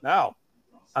now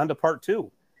on to part 2.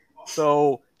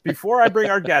 So before I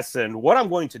bring our guests in, what I'm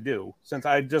going to do, since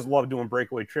I just love doing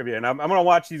breakaway trivia, and I'm going to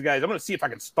watch these guys, I'm going to see if I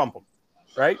can stump them.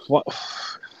 Right? Well,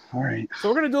 all right. So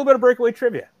we're going to do a bit of breakaway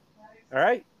trivia. All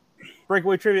right?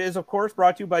 Breakaway trivia is, of course,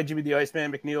 brought to you by Jimmy the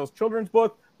Iceman McNeil's children's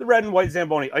book, The Red and White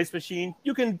Zamboni Ice Machine.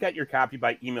 You can get your copy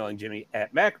by emailing Jimmy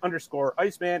at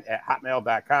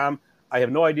mac_iceman@hotmail.com. I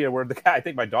have no idea where the guy, I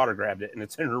think my daughter grabbed it, and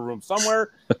it's in her room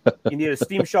somewhere. You need a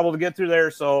steam shovel to get through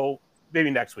there, so maybe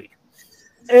next week.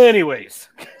 Anyways,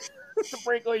 the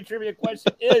breakaway trivia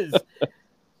question is,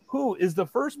 who is the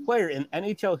first player in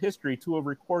NHL history to have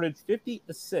recorded 50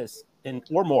 assists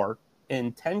or more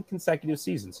in 10 consecutive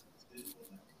seasons?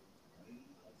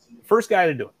 First guy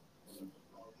to do it.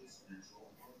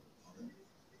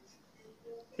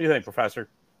 What do you think, Professor?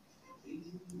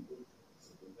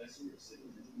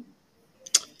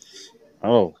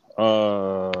 And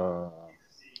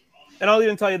I'll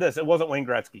even tell you this: it wasn't Wayne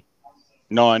Gretzky.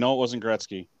 No, I know it wasn't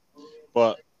Gretzky,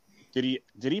 but did he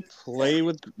play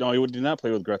with? No, he did not play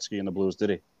with Gretzky in the Blues, did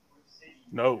he?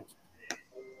 No.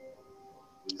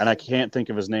 And I can't think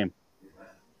of his name.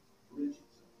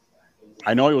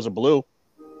 I know he was a Blue.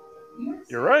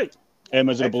 You're right.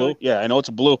 Is it a blue? Yeah, I know it's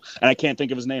a blue, and I can't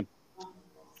think of his name.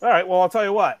 All right, well, I'll tell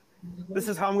you what. This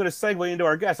is how I'm going to segue into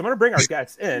our guests. I'm going to bring our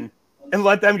guests in and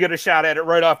let them get a shot at it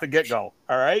right off the get-go,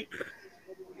 all right?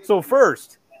 So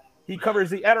first, he covers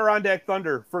the Adirondack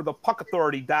Thunder for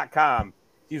thepuckauthority.com.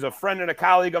 He's a friend and a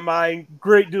colleague of mine,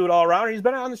 great dude all around. He's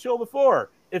been on the show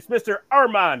before. It's Mr.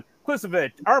 Armand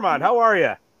Klisevich. Armand, how are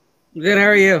you? Good, how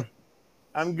are you?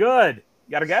 I'm good.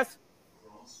 You got a guess?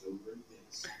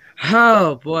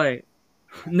 Oh, boy.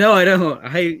 No, I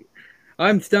don't.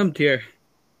 I'm stumped here.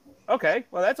 Okay,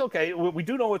 well, that's okay. We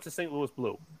do know it's a St. Louis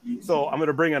Blue. So I'm going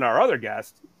to bring in our other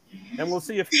guest, and we'll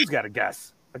see if he's got a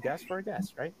guess. A guess for a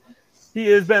guess, right? He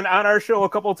has been on our show a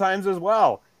couple of times as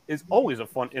well. It's always a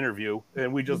fun interview,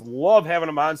 and we just love having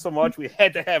him on so much. We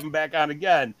had to have him back on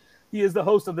again. He is the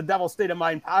host of the Devil State of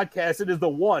Mind podcast. It is the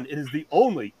one, it is the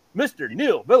only, Mr.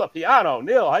 Neil Villapiano.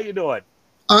 Neil, how you doing?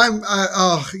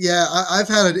 I've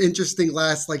had an interesting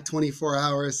last 24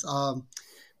 hours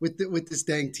with this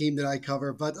dang team that I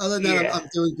cover. But other than that, I'm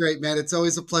doing great, man. It's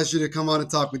always a pleasure to come on and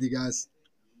talk with you guys.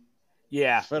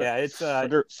 Yeah, it's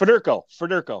Federico.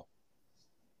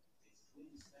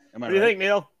 What do you think,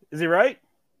 Neil? Is he right?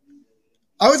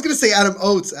 I was going to say Adam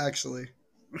Oates, actually.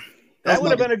 That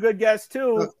would have been a good guess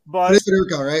too, but it's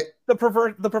Federico, right?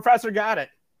 The professor got it.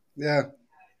 Yeah.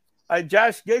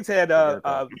 Josh Giggs had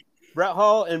Brett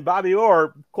Hull and Bobby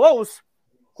Orr close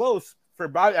for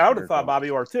Bobby. I would have thought Bobby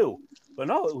Orr too, but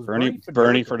no, it was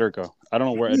Bernie Federico. I don't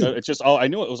know where. It's just I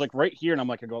knew it was right here, and I'm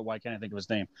like, why can't I think of his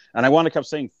name? And I kept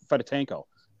saying Fedotenko,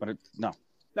 but no.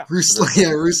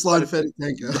 Ruslan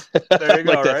Fedotenko. There you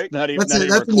go, right? That's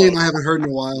a name I haven't heard in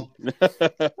a while.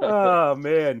 Oh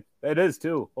man, it is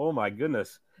too. Oh my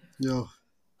goodness. Yeah.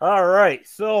 All right,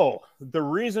 so the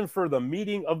reason for the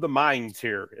meeting of the minds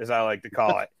here, as I like to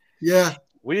call it. Yeah.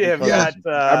 We have got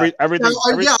everything.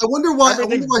 I wonder why.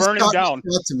 Everything's burning down.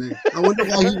 Reached out to me. I wonder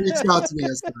why he reached out to me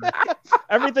yesterday.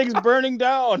 Everything's burning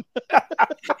down.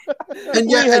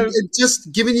 And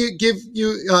just give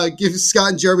Scott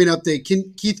and Jeremy an update.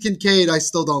 Keith Kincaid, I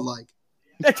still don't like.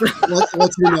 Let's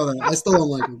you know that I still don't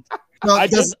like him. No,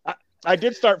 I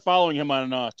did start following him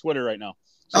on Twitter right now.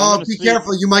 So be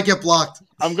careful! You might get blocked.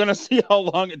 I'm gonna see how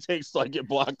long it takes to get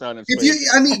blocked on his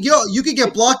face. You could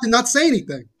get blocked and not say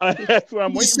anything. That's what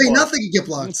I'm waiting say for. Nothing, you get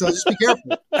blocked. So just be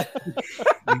careful.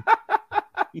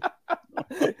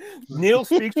 Neil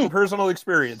speaks from personal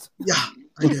experience. Yeah,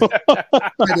 I do.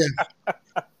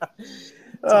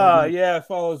 Yeah,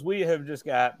 fellas, we have just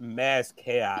got mass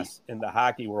chaos in the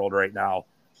hockey world right now.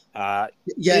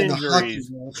 Injuries,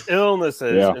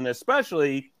 illnesses, and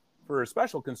especially for a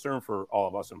special concern for all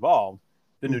of us involved,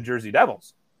 the New Jersey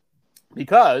Devils.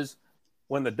 Because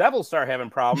when the Devils start having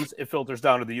problems, it filters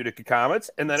down to the Utica Comets,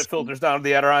 and then it filters down to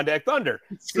the Adirondack Thunder.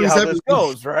 See how this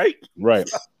goes, right? Right.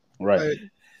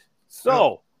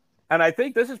 So, and I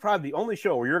think this is probably the only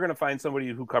show where you're going to find somebody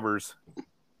who covers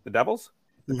the Devils,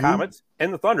 the Comets,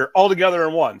 and the Thunder all together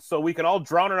in one. So we can all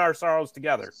drown in our sorrows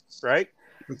together, right?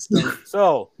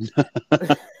 So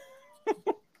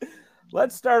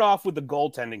let's start off with the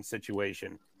goaltending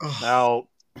situation. Now,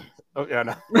 Neil's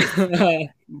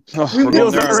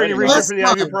already reaching for the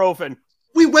ibuprofen.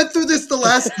 We went through this the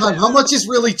last time. How much has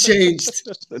really changed?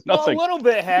 Nothing. Well, a little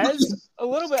bit has.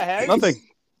 Nothing.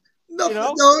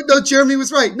 No, Jeremy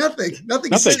was right. Nothing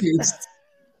has changed.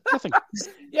 Nothing.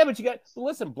 Yeah, but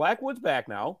listen, Blackwood's back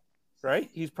now, right?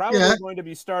 He's probably going to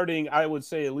be starting, I would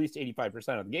say, at least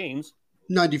 85% of the games.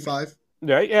 95.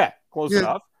 Right, yeah, close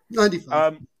enough.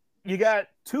 95. You got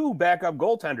two backup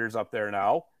goaltenders up there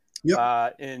now,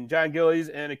 in John Gillies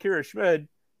and Akira Schmid.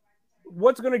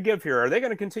 What's going to give here? Are they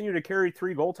going to continue to carry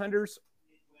three goaltenders?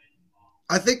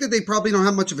 I think that they probably don't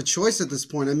have much of a choice at this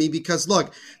point. I mean, because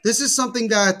look, this is something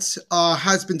that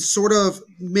has been sort of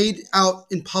made out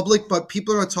in public, but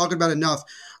people are not talking about enough.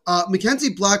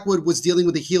 Mackenzie Blackwood was dealing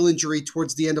with a heel injury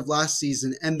towards the end of last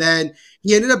season, and then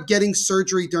he ended up getting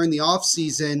surgery during the off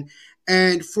season.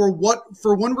 And for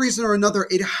one reason or another,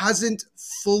 it hasn't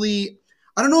fully.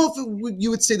 I don't know if you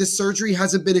would say the surgery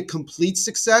hasn't been a complete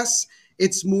success.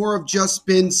 It's more of just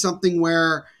been something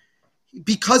where,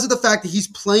 because of the fact that he's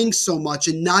playing so much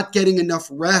and not getting enough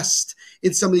rest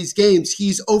in some of these games,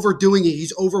 he's overdoing it.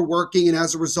 He's overworking, and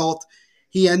as a result,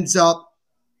 he ends up,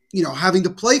 having to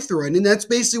play through it. And that's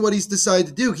basically what he's decided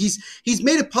to do. He's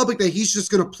made it public that he's just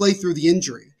going to play through the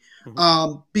injury.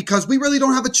 Because we really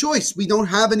don't have a choice. We don't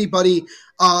have anybody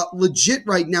legit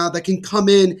right now that can come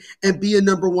in and be a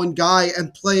number one guy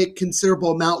and play a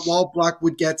considerable amount while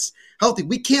Blackwood gets healthy.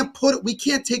 We can't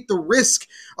take the risk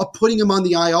of putting him on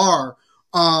the IR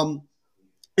and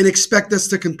expect us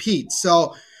to compete.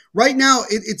 So right now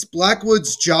it's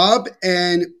Blackwood's job,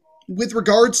 and with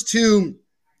regards to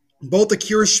both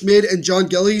Akira Schmid and John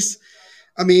Gillies,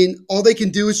 I mean, all they can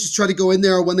do is just try to go in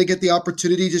there when they get the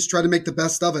opportunity, just try to make the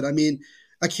best of it. I mean,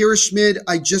 Akira Schmid,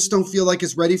 I just don't feel like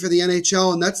is ready for the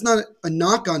NHL, and that's not a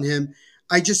knock on him.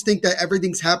 I just think that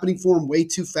everything's happening for him way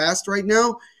too fast right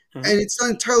now, and it's not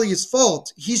entirely his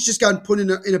fault. He's just gotten put in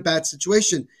a bad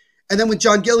situation. And then with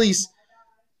John Gillies,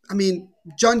 I mean,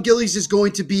 John Gillies is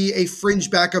going to be a fringe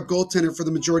backup goaltender for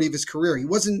the majority of his career. He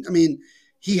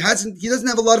doesn't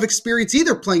have a lot of experience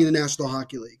either playing in the National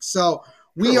Hockey League. So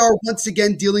we are once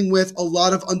again dealing with a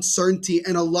lot of uncertainty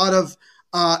and a lot of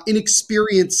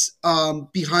inexperience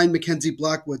behind Mackenzie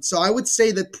Blackwood. So I would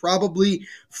say that probably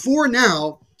for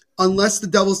now, unless the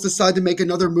Devils decide to make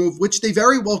another move, which they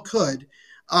very well could,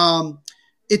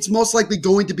 it's most likely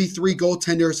going to be 3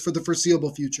 goaltenders for the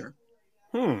foreseeable future.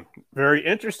 Very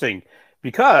interesting.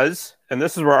 Because, and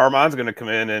this is where Armand's going to come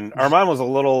in, and Armand was a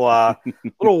little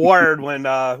wired when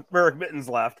Merrick Mittens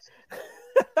left.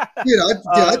 Dude,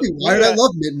 I'd be wired. I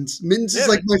love Mittens. Mittens is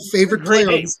like my favorite player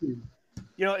on the team.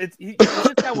 You know, he's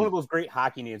just got one of those great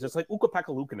hockey names. It's like Ukko-Pekka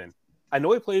Luukkonen. I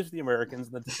know he plays with the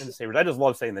Americans and the Sabres. I just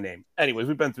love saying the name. Anyways,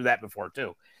 we've been through that before,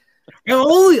 too. I'm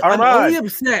only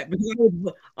upset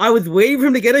because I was waiting for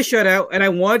him to get a shutout, and I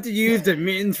wanted to use the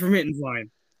Mittens for Mittens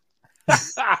line.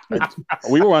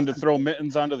 We wanted to throw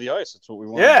Mittens onto the ice. That's what we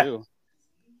wanted to do.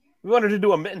 We wanted to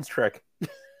do a Mittens trick.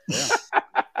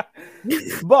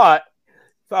 But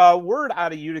word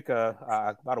out of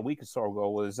Utica about a week or so ago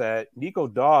was that Nico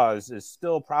Dawes is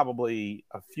still probably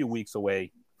a few weeks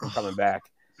away from coming back.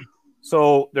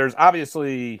 So there's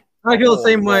obviously... I feel the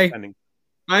same way.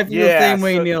 I feel the same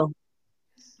way, Neil.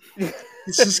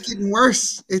 It's just getting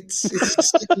worse. It's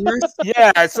just getting worse.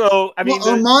 Yeah, so I mean,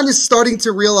 Armand is starting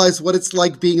to realize what it's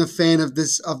like being a fan of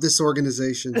this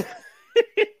organization.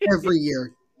 Every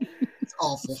year, it's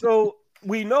awful. So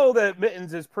we know that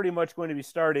Mittens is pretty much going to be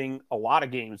starting a lot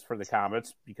of games for the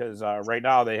Comets because right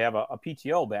now they have a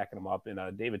PTO backing them up in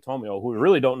David Tomio, who we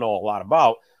really don't know a lot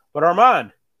about. But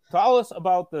Armand, tell us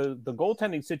about the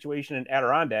goaltending situation in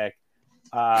Adirondack,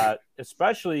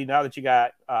 especially now that you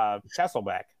got Kessel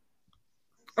back.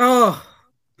 Oh,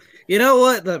 you know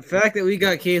what? The fact that we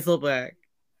got Kessel back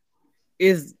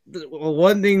is the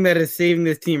one thing that is saving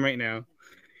this team right now.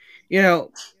 You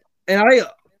know, and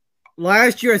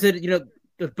last year I said, you know,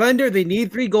 the Thunder, they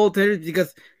need 3 goaltenders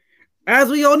because, as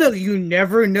we all know, you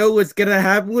never know what's going to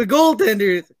happen with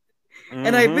goaltenders. Mm-hmm.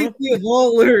 And I think we have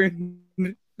all learned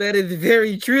that is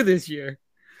very true this year.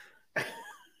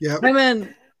 Yeah. I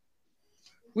mean,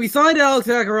 we signed Alex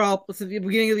Zakharopoulos at the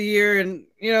beginning of the year, and,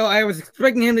 you know, I was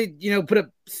expecting him to, you know, put up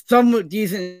somewhat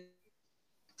decent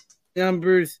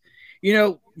numbers, you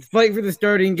know, fight for the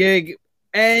starting gig,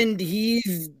 and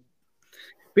he's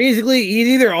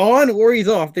either on or he's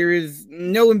off. There is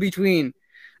no in between.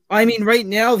 I mean, right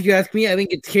now, if you ask me, I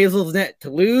think it's Kessel's net to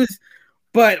lose,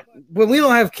 but when we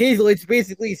don't have Kessel, it's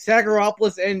basically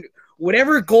Zakharopoulos and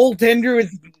whatever goaltender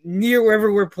is near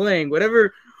wherever we're playing,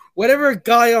 whatever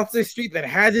guy off the street that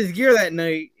has his gear that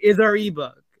night is our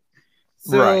e-bug.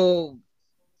 So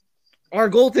Our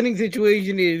goaltending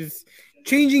situation is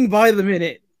changing by the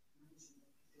minute.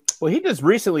 Well, he just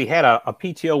recently had a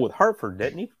PTO with Hartford,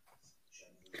 didn't he?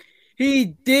 He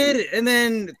did, and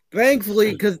then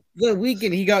thankfully, because the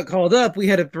weekend he got called up, we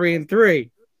had a 3-3.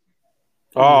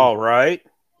 All right.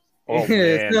 Oh,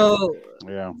 man. So,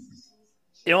 yeah.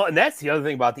 You know, and that's the other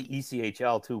thing about the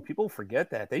ECHL, too. People forget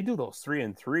that. They do those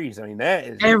 3-3s. I mean, that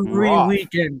is every rough.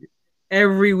 weekend.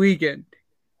 Every weekend.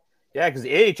 Yeah, because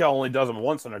the AHL only does them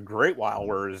once in a great while,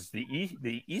 whereas the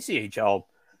ECHL,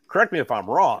 correct me if I'm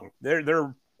wrong,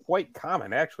 they're quite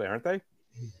common, actually, aren't they?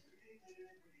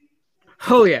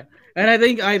 Oh, yeah. And I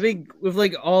think with,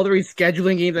 like, all the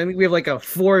rescheduling games, I think we have, like, a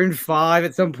 4-5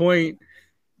 at some point.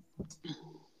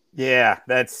 Yeah,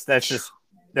 that's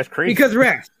crazy. Because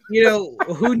rest. You know,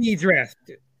 who needs rest?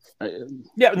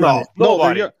 Yeah,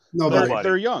 nobody.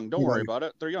 They're young. Don't worry about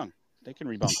it. They're young. They can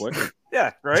rebound quick.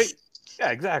 Yeah, right?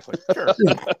 Yeah, exactly. Sure.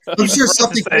 I'm sure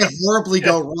something could horribly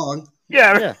go wrong.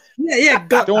 Yeah.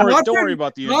 Don't worry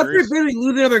about the injuries. Not for we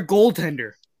lose another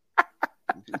goaltender.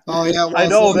 Oh, yeah. Well, I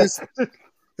know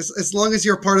as long as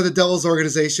you're part of the Devils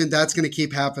organization, that's going to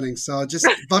keep happening. So just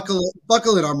buckle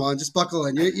in, Armand. Just buckle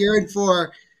in. You're in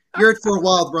for a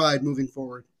wild ride moving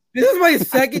forward. This is my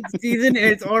second season, and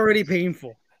it's already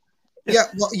painful. Yeah,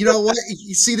 well, you know what?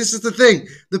 You see, this is the thing.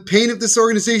 The pain of this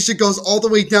organization goes all the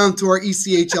way down to our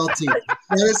ECHL team.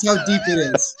 That is how deep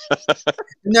it is.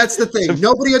 And that's the thing.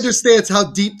 Nobody understands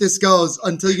how deep this goes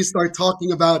until you start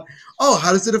talking about, oh,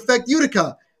 how does it affect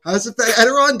Utica? How does it affect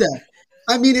Adirondack?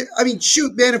 I mean,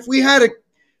 shoot, man, if we had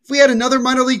another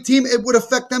minor league team, it would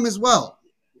affect them as well.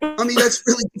 I mean, that's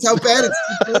how bad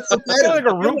it's so bad. Like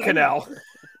a root canal.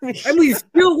 And we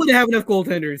still wouldn't have enough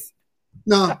goaltenders.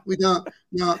 No, we don't.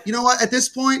 No, you know what? At this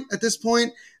point,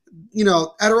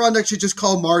 Adirondack should just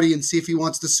call Marty and see if he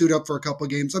wants to suit up for a couple of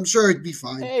games. I'm sure it'd be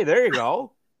fine. Hey, there you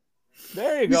go.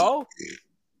 There you go.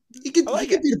 He could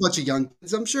beat a bunch of young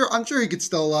kids. I'm sure he could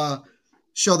still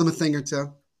show them a thing or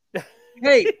two.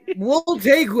 Hey, we'll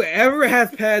take whoever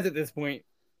has pads at this point.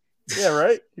 Yeah,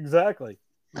 right. Exactly.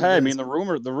 Hey, I mean, the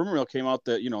rumor mill came out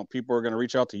that people are going to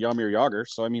reach out to Jaromir Jagr.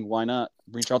 So I mean, why not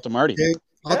reach out to Marty? Okay.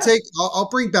 I'll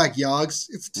bring back Yogs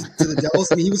to the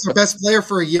Devils. I mean, he was our best player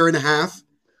for a year and a half,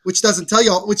 which doesn't say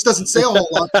a whole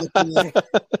lot.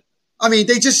 I mean,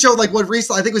 they just showed like what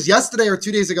recently. I think it was yesterday or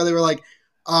 2 days ago. They were like,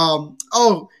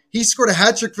 he scored a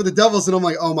hat trick for the Devils, and I'm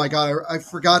like, oh my god, I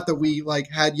forgot that we like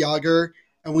had Jagr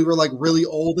and we were like really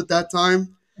old at that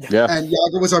time. Yeah, and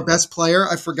Jagr was our best player.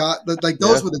 I forgot that. Like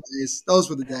those were the days. Those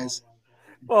were the days.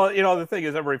 Well, the thing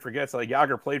is, everybody forgets like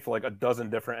Jagr played for like a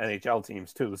dozen different NHL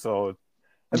teams too. So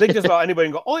I think just about anybody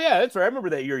can go, oh yeah, that's right. I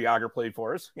remember that year Jagr played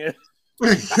for us. Yeah.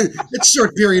 It's a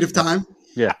short period of time.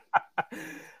 Yeah.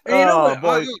 And you know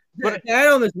what? But to add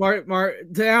on this,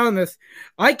 to add on this,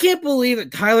 I can't believe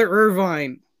that Tyler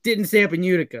Irvine didn't stay up in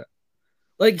Utica.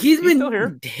 Like he's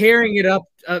been tearing it up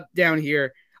down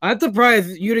here. I'm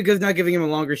surprised Utica's not giving him a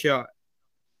longer shot.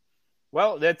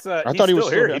 Well, that's I thought he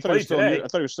was here. I thought he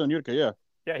was still in Utica. Yeah.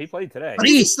 Yeah, he played today. But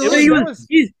he's still he's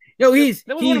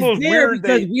there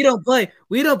because we don't play.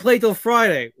 We don't play till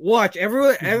Friday. Watch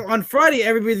everyone on Friday.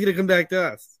 Everybody's gonna come back to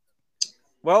us.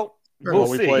 Well, we'll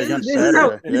see. We play against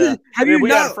Saturday. We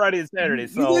got Friday and Saturday.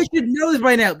 So you guys should know this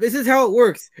by now. This is how it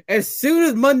works. As soon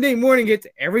as Monday morning hits,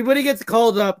 everybody gets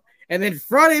called up, and then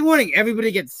Friday morning, everybody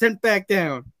gets sent back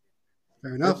down.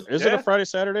 Fair enough. Is it a Friday,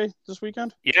 Saturday this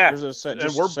weekend? Yeah.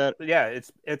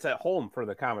 It's at home for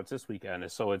the Comets this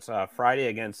weekend. So it's Friday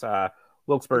against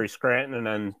Wilkes-Barre Scranton, and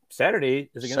then Saturday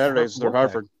is against Saturday's their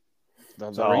Hartford. The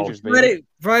Rangers, baby.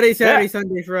 Friday, Saturday,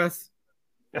 Sunday for us.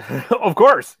 Of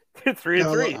course.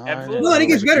 3-3. Absolutely. No, I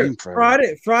think it's better.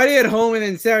 Friday at home and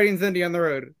then Saturday and Sunday on the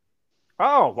road.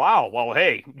 Oh, wow. Well,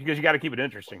 hey, because you got to keep it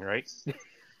interesting, right?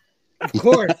 Of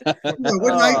course.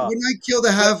 Wouldn't I kill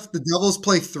to have the Devils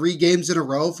play 3 games in a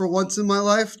row for once in my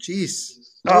life? Jeez.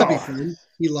 That would be fun.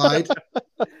 He lied.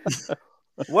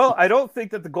 Well, I don't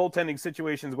think that the goaltending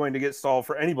situation is going to get solved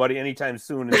for anybody anytime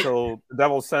soon until the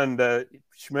Devils send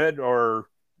Schmidt or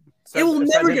it will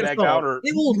never get solved.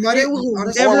 It will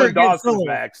never get solved.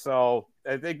 Back. So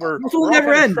I think we're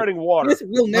never end. Treading water. This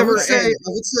will never end. I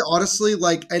would say honestly,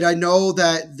 and I know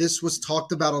that this was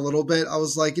talked about a little bit. I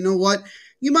was like, you know what?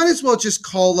 You might as well just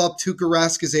call up Tuukka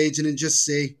Rask's agent and just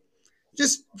see,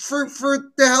 just for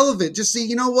the hell of it, just see.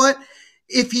 You know what?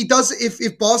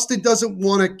 If Boston doesn't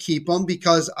want to keep him,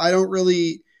 because I don't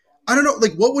know,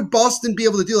 like what would Boston be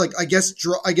able to do? Like I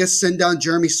guess send down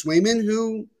Jeremy Swayman,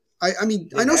 who I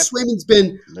know Swayman's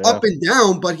been up and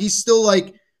down, but he's still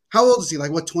like, how old is he?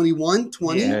 Like what, 21,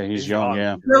 20? Yeah, he's young.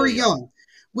 Yeah, very young.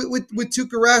 With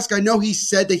Tuukka Rask, I know he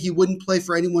said that he wouldn't play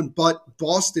for anyone but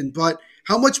Boston, but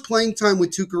how much playing time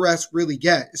would Tuukka Rask really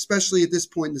get, especially at this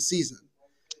point in the season?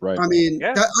 Right. I mean,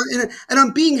 and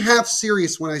I'm being half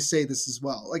serious when I say this as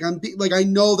well. Like I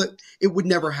know that it would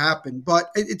never happen,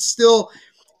 but it's still,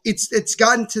 it's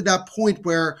gotten to that point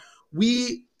where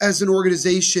we, as an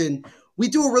organization, we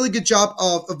do a really good job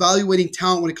of evaluating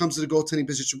talent when it comes to the goaltending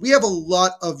position. We have a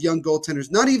lot of young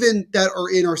goaltenders, not even that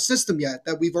are in our system yet,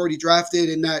 that we've already drafted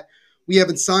and that we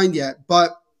haven't signed yet,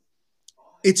 but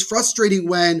it's frustrating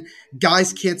when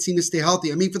guys can't seem to stay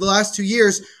healthy. I mean, for the last 2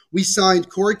 years, we signed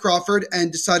Corey Crawford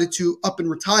and decided to up and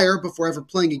retire before ever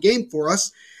playing a game for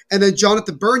us. And then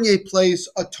Jonathan Bernier plays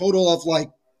a total of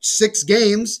like 6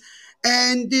 games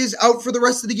and is out for the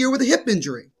rest of the year with a hip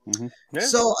injury. Mm-hmm. Yeah.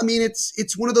 So, I mean,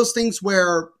 it's one of those things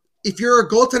where if you're a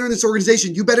goaltender in this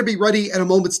organization, you better be ready at a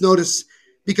moment's notice,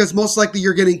 because most likely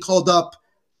you're getting called up.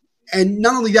 And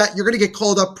not only that, you're going to get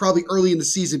called up probably early in the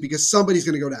season because somebody's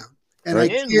going to go down. And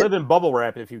live in bubble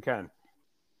wrap if you can.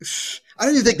 I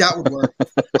don't even think that would work.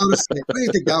 Honestly, I don't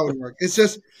even think that would work. It's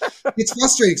just, it's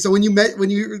frustrating. So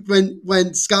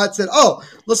when Scott said, "Oh,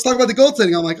 let's talk about the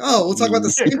goaltending," I'm like, "Oh, we'll talk about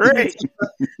the same thing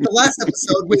the last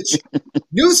episode." Which,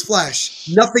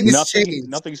 newsflash, nothing has changed.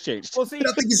 Nothing's changed. Well, see,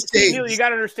 nothing has changed. Neil, you got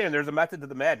to understand, there's a method to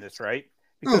the madness, right?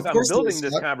 Because I'm building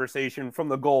this conversation from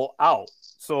the goal out.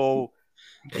 So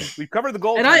we've covered the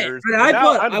goaltenders. And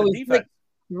I was like,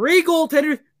 3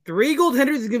 goaltenders. 3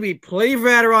 goaltenders is going to be plenty for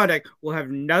Adirondack. We'll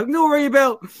have nothing to worry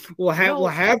about. We'll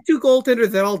have 2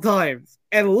 goaltenders at all times.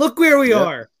 And look where we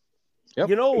are. Yep.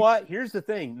 You know what? Here's the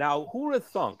thing. Now, who would have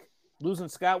thunk losing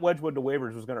Scott Wedgwood to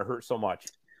waivers was going to hurt so much?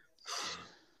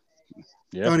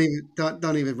 Yeah.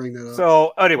 Don't even bring that up.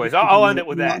 So, anyways, I'll end it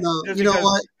with that. No, Just you know because-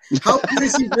 what? How good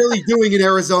is he really doing in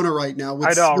Arizona right now?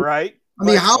 I know, right? I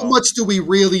mean, Like, how much do we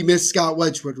really miss Scott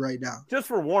Wedgwood right now? Just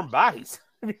for warm bodies.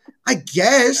 I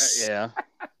guess. Yeah.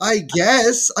 I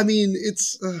guess. I mean,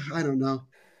 it's I don't know.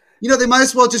 You know, they might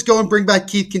as well just go and bring back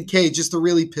Keith Kincaid just to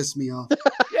really piss me off.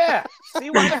 Yeah. See,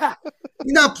 why not?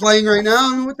 He's not playing right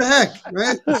now. I mean, what the heck,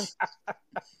 right?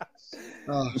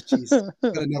 Oh, jeez.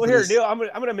 Well, here, Neil, I'm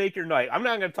gonna make your night. I'm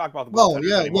not gonna talk about the Oh, goaltenders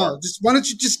yeah, anymore. no. Just why don't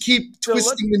you just keep So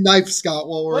twisting the knife, Scott,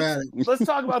 while we're at it? Let's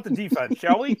talk about the defense,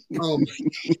 shall we? Go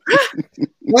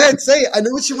ahead, say it. I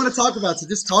know what you want to talk about, so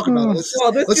just talk about it.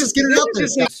 Let's just get it out there,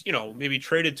 Scott. You know, maybe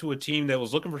traded to a team that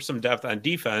was looking for some depth on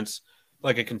defense,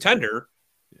 like a contender.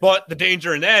 But the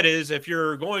danger in that is if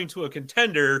you're going to a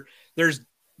contender, there's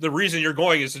the reason you're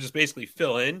going is to just basically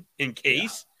fill in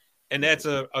case. And that's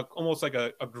almost like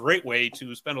a great way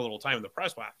to spend a little time in the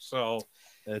press box. So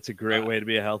That's a great way to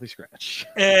be a healthy scratch.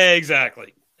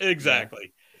 Exactly.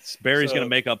 Barry's going to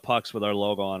make up pucks with our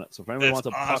logo on it. So if anyone wants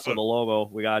a puck with a logo,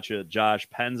 we got you. Josh,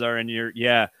 pens are in your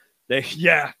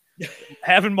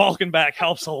having Malkin back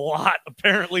helps a lot.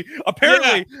 Apparently,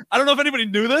 I don't know if anybody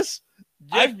knew this.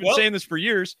 I've been saying this for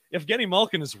years. Evgeny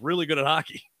Malkin is really good at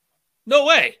hockey. No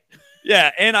way.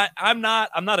 Yeah, and I'm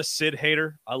not a Sid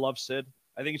hater. I love Sid.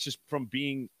 I think it's just from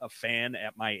being a fan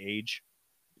at my age.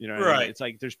 You know what I mean? It's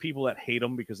like there's people that hate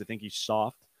him because they think he's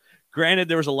soft. Granted,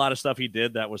 there was a lot of stuff he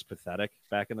did that was pathetic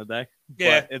back in the day.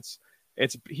 Yeah.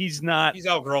 But he's not. He's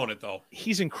outgrown it, though.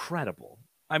 He's incredible.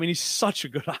 I mean, he's such a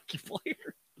good hockey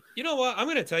player. You know what? I'm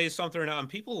going to tell you something now, and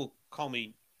people call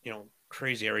me,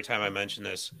 crazy every time I mention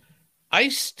this. I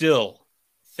still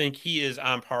think he is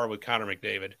on par with Connor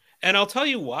McDavid. And I'll tell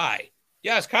you why.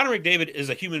 Yes, Connor McDavid is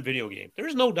a human video game.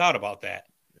 There's no doubt about that.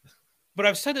 But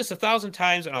I've said this 1,000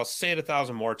 times, and I'll say it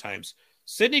 1,000 more times.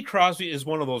 Sidney Crosby is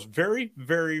one of those very,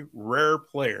 very rare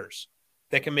players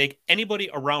that can make anybody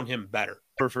around him better.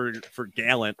 For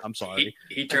Gallant, I'm sorry.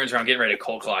 He turns around getting ready to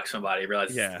cold clock somebody. He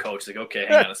realizes the coach is like, okay,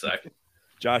 hang on a sec.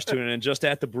 Josh tuning in just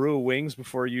at the Brew Wings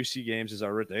before UC games is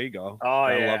our. There you go. Oh,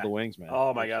 I love the Wings, man.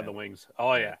 Oh, my God, the Wings.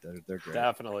 Oh, yeah. They're great.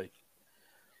 Definitely.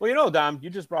 Well, Dom, you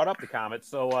just brought up the Comets.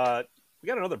 So we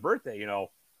got another birthday,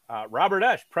 Robert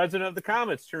Esch, president of the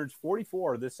Comets, turns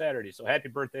 44 this Saturday. So happy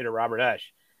birthday to Robert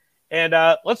Esch. And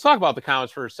let's talk about the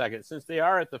Comets for a second, since they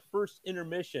are at the first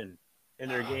intermission in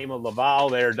their game of Laval.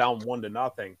 They're down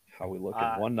 1-0. How we looking?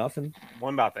 1-0?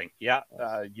 1-0. Yeah.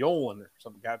 Yolen or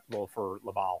something got the goal for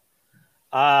Laval.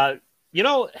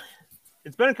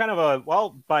 It's been kind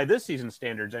of by this season's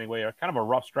standards anyway, kind of a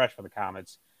rough stretch for the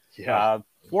Comets. Yeah.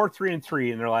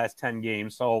 4-3-3 in their last 10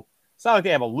 games. So it's not like they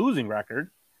have a losing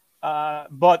record.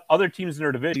 But other teams in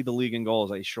their division. Lead the league in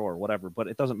goals, sure, whatever. But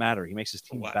it doesn't matter. He makes his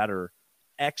team better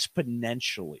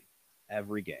exponentially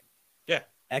every game. Yeah.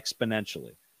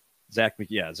 Exponentially. Zach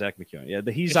McEwen. Yeah,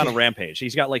 he's on a rampage.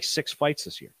 He's got like 6 fights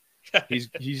this year. He's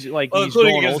like he's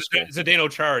including going old school. Zdeno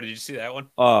Chara. Did you see that one?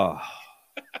 Oh.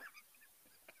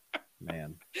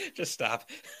 Man, just stop.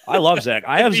 I love Zach.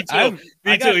 Me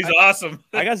too. He's awesome.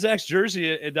 I got Zach's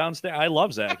jersey downstairs. I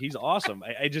love Zach. He's awesome.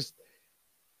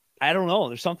 I don't know.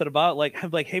 There's something about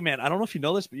I'm like, hey man, I don't know if you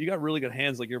know this, but you got really good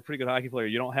hands. Like you're a pretty good hockey player.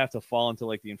 You don't have to fall into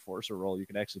like the enforcer role. You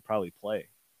can actually probably play.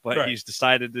 But he's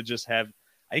decided to just have.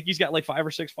 I think he's got like 5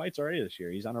 or 6 fights already this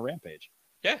year. He's on a rampage.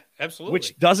 Yeah, absolutely.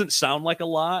 Which doesn't sound like a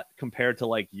lot compared to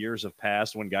like years of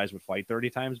past when guys would fight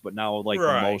 30 times, but now like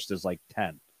the most is like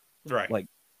 10. Right. Like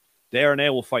Darnay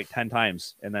will fight 10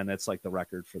 times, and then it's like the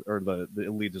record for the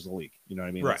lead is the league. You know what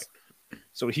I mean? Right.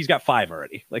 So he's got 5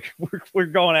 already. Like we're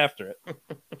going after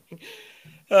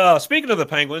it. Speaking of the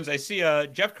Penguins, I see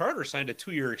Jeff Carter signed a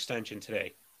 2-year extension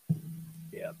today.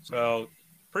 Yeah. So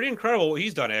pretty incredible what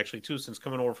he's done actually too since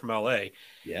coming over from LA.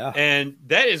 Yeah. And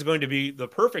that is going to be the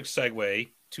perfect segue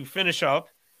to finish up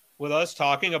with us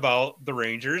talking about the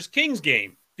Rangers Kings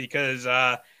game, because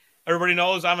everybody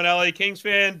knows I'm an LA Kings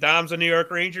fan. Dom's a New York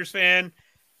Rangers fan.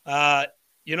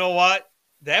 You know what?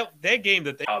 That game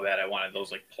that how bad I wanted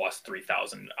those like plus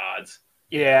 3,000 odds.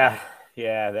 Yeah,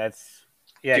 that's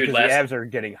Dude, because the Avs are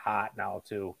getting hot now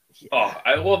too.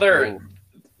 They're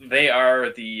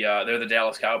the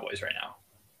Dallas Cowboys right now.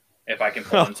 If I can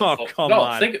pull in some come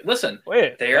on. Listen.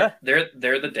 Wait, they're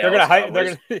the Dallas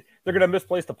Cowboys. They're gonna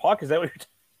misplace the puck. Is that what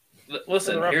you're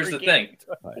Listen, here's the thing.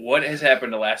 What has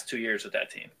happened the last 2 years with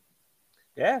that team?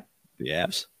 Yeah. The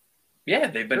Avs? Yeah,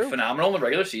 they've been phenomenal in the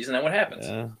regular season. Then what happens?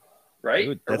 Yeah. Right?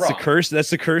 Dude, that's the curse. That's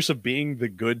the curse of being the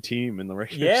good team in the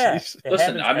regular season.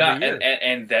 Listen, I'm not,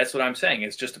 and that's what I'm saying.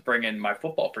 It's just to bring in my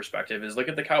football perspective. Is look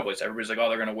at the Cowboys. Everybody's like, oh,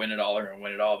 they're going to win it all. They're going to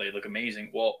win it all. They look amazing.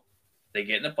 Well, they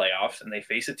get in the playoffs and they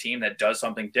face a team that does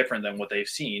something different than what they've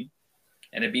seen.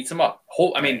 and it beats them up.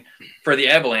 I mean, for the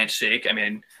Avalanche sake, I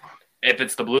mean, if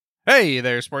it's the Blue. Hey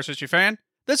there, sports history fan.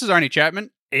 This is Arnie Chapman,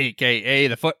 a.k.a.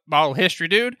 the Football History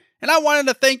Dude, and I wanted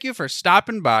to thank you for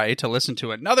stopping by to listen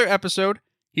to another episode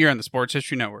here on the Sports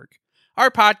History Network. Our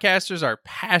podcasters are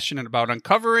passionate about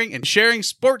uncovering and sharing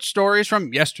sports stories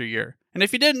from yesteryear. And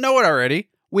if you didn't know it already,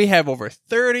 we have over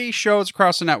 30 shows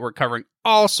across the network covering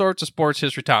all sorts of sports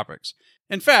history topics.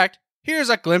 In fact, here's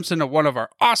a glimpse into one of our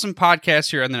awesome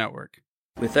podcasts here on the network.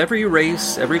 With every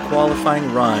race, every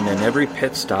qualifying run, and every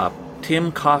pit stop,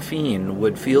 Tim Coffeen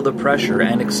would feel the pressure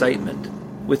and excitement.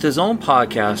 With his own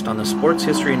podcast on the Sports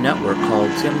History Network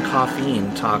called Tim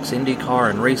Coffeen Talks IndyCar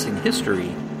and Racing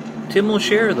History, Tim will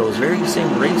share those very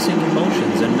same racing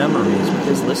emotions and memories with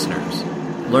his listeners.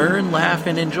 Learn, laugh,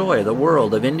 and enjoy the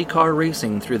world of IndyCar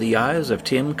racing through the eyes of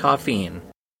Tim Coffeen.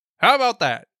 How about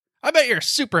that? I bet you're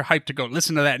super hyped to go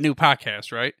listen to that new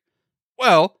podcast, right?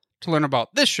 Well, to learn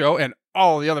about this show and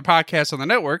all the other podcasts on the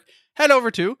network, head over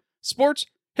to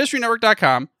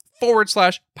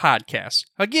sportshistorynetwork.com/podcasts.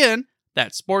 Again,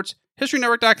 that's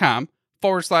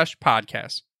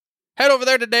sportshistorynetwork.com/podcasts. Head over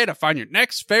there today to find your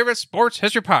next favorite sports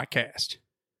history podcast.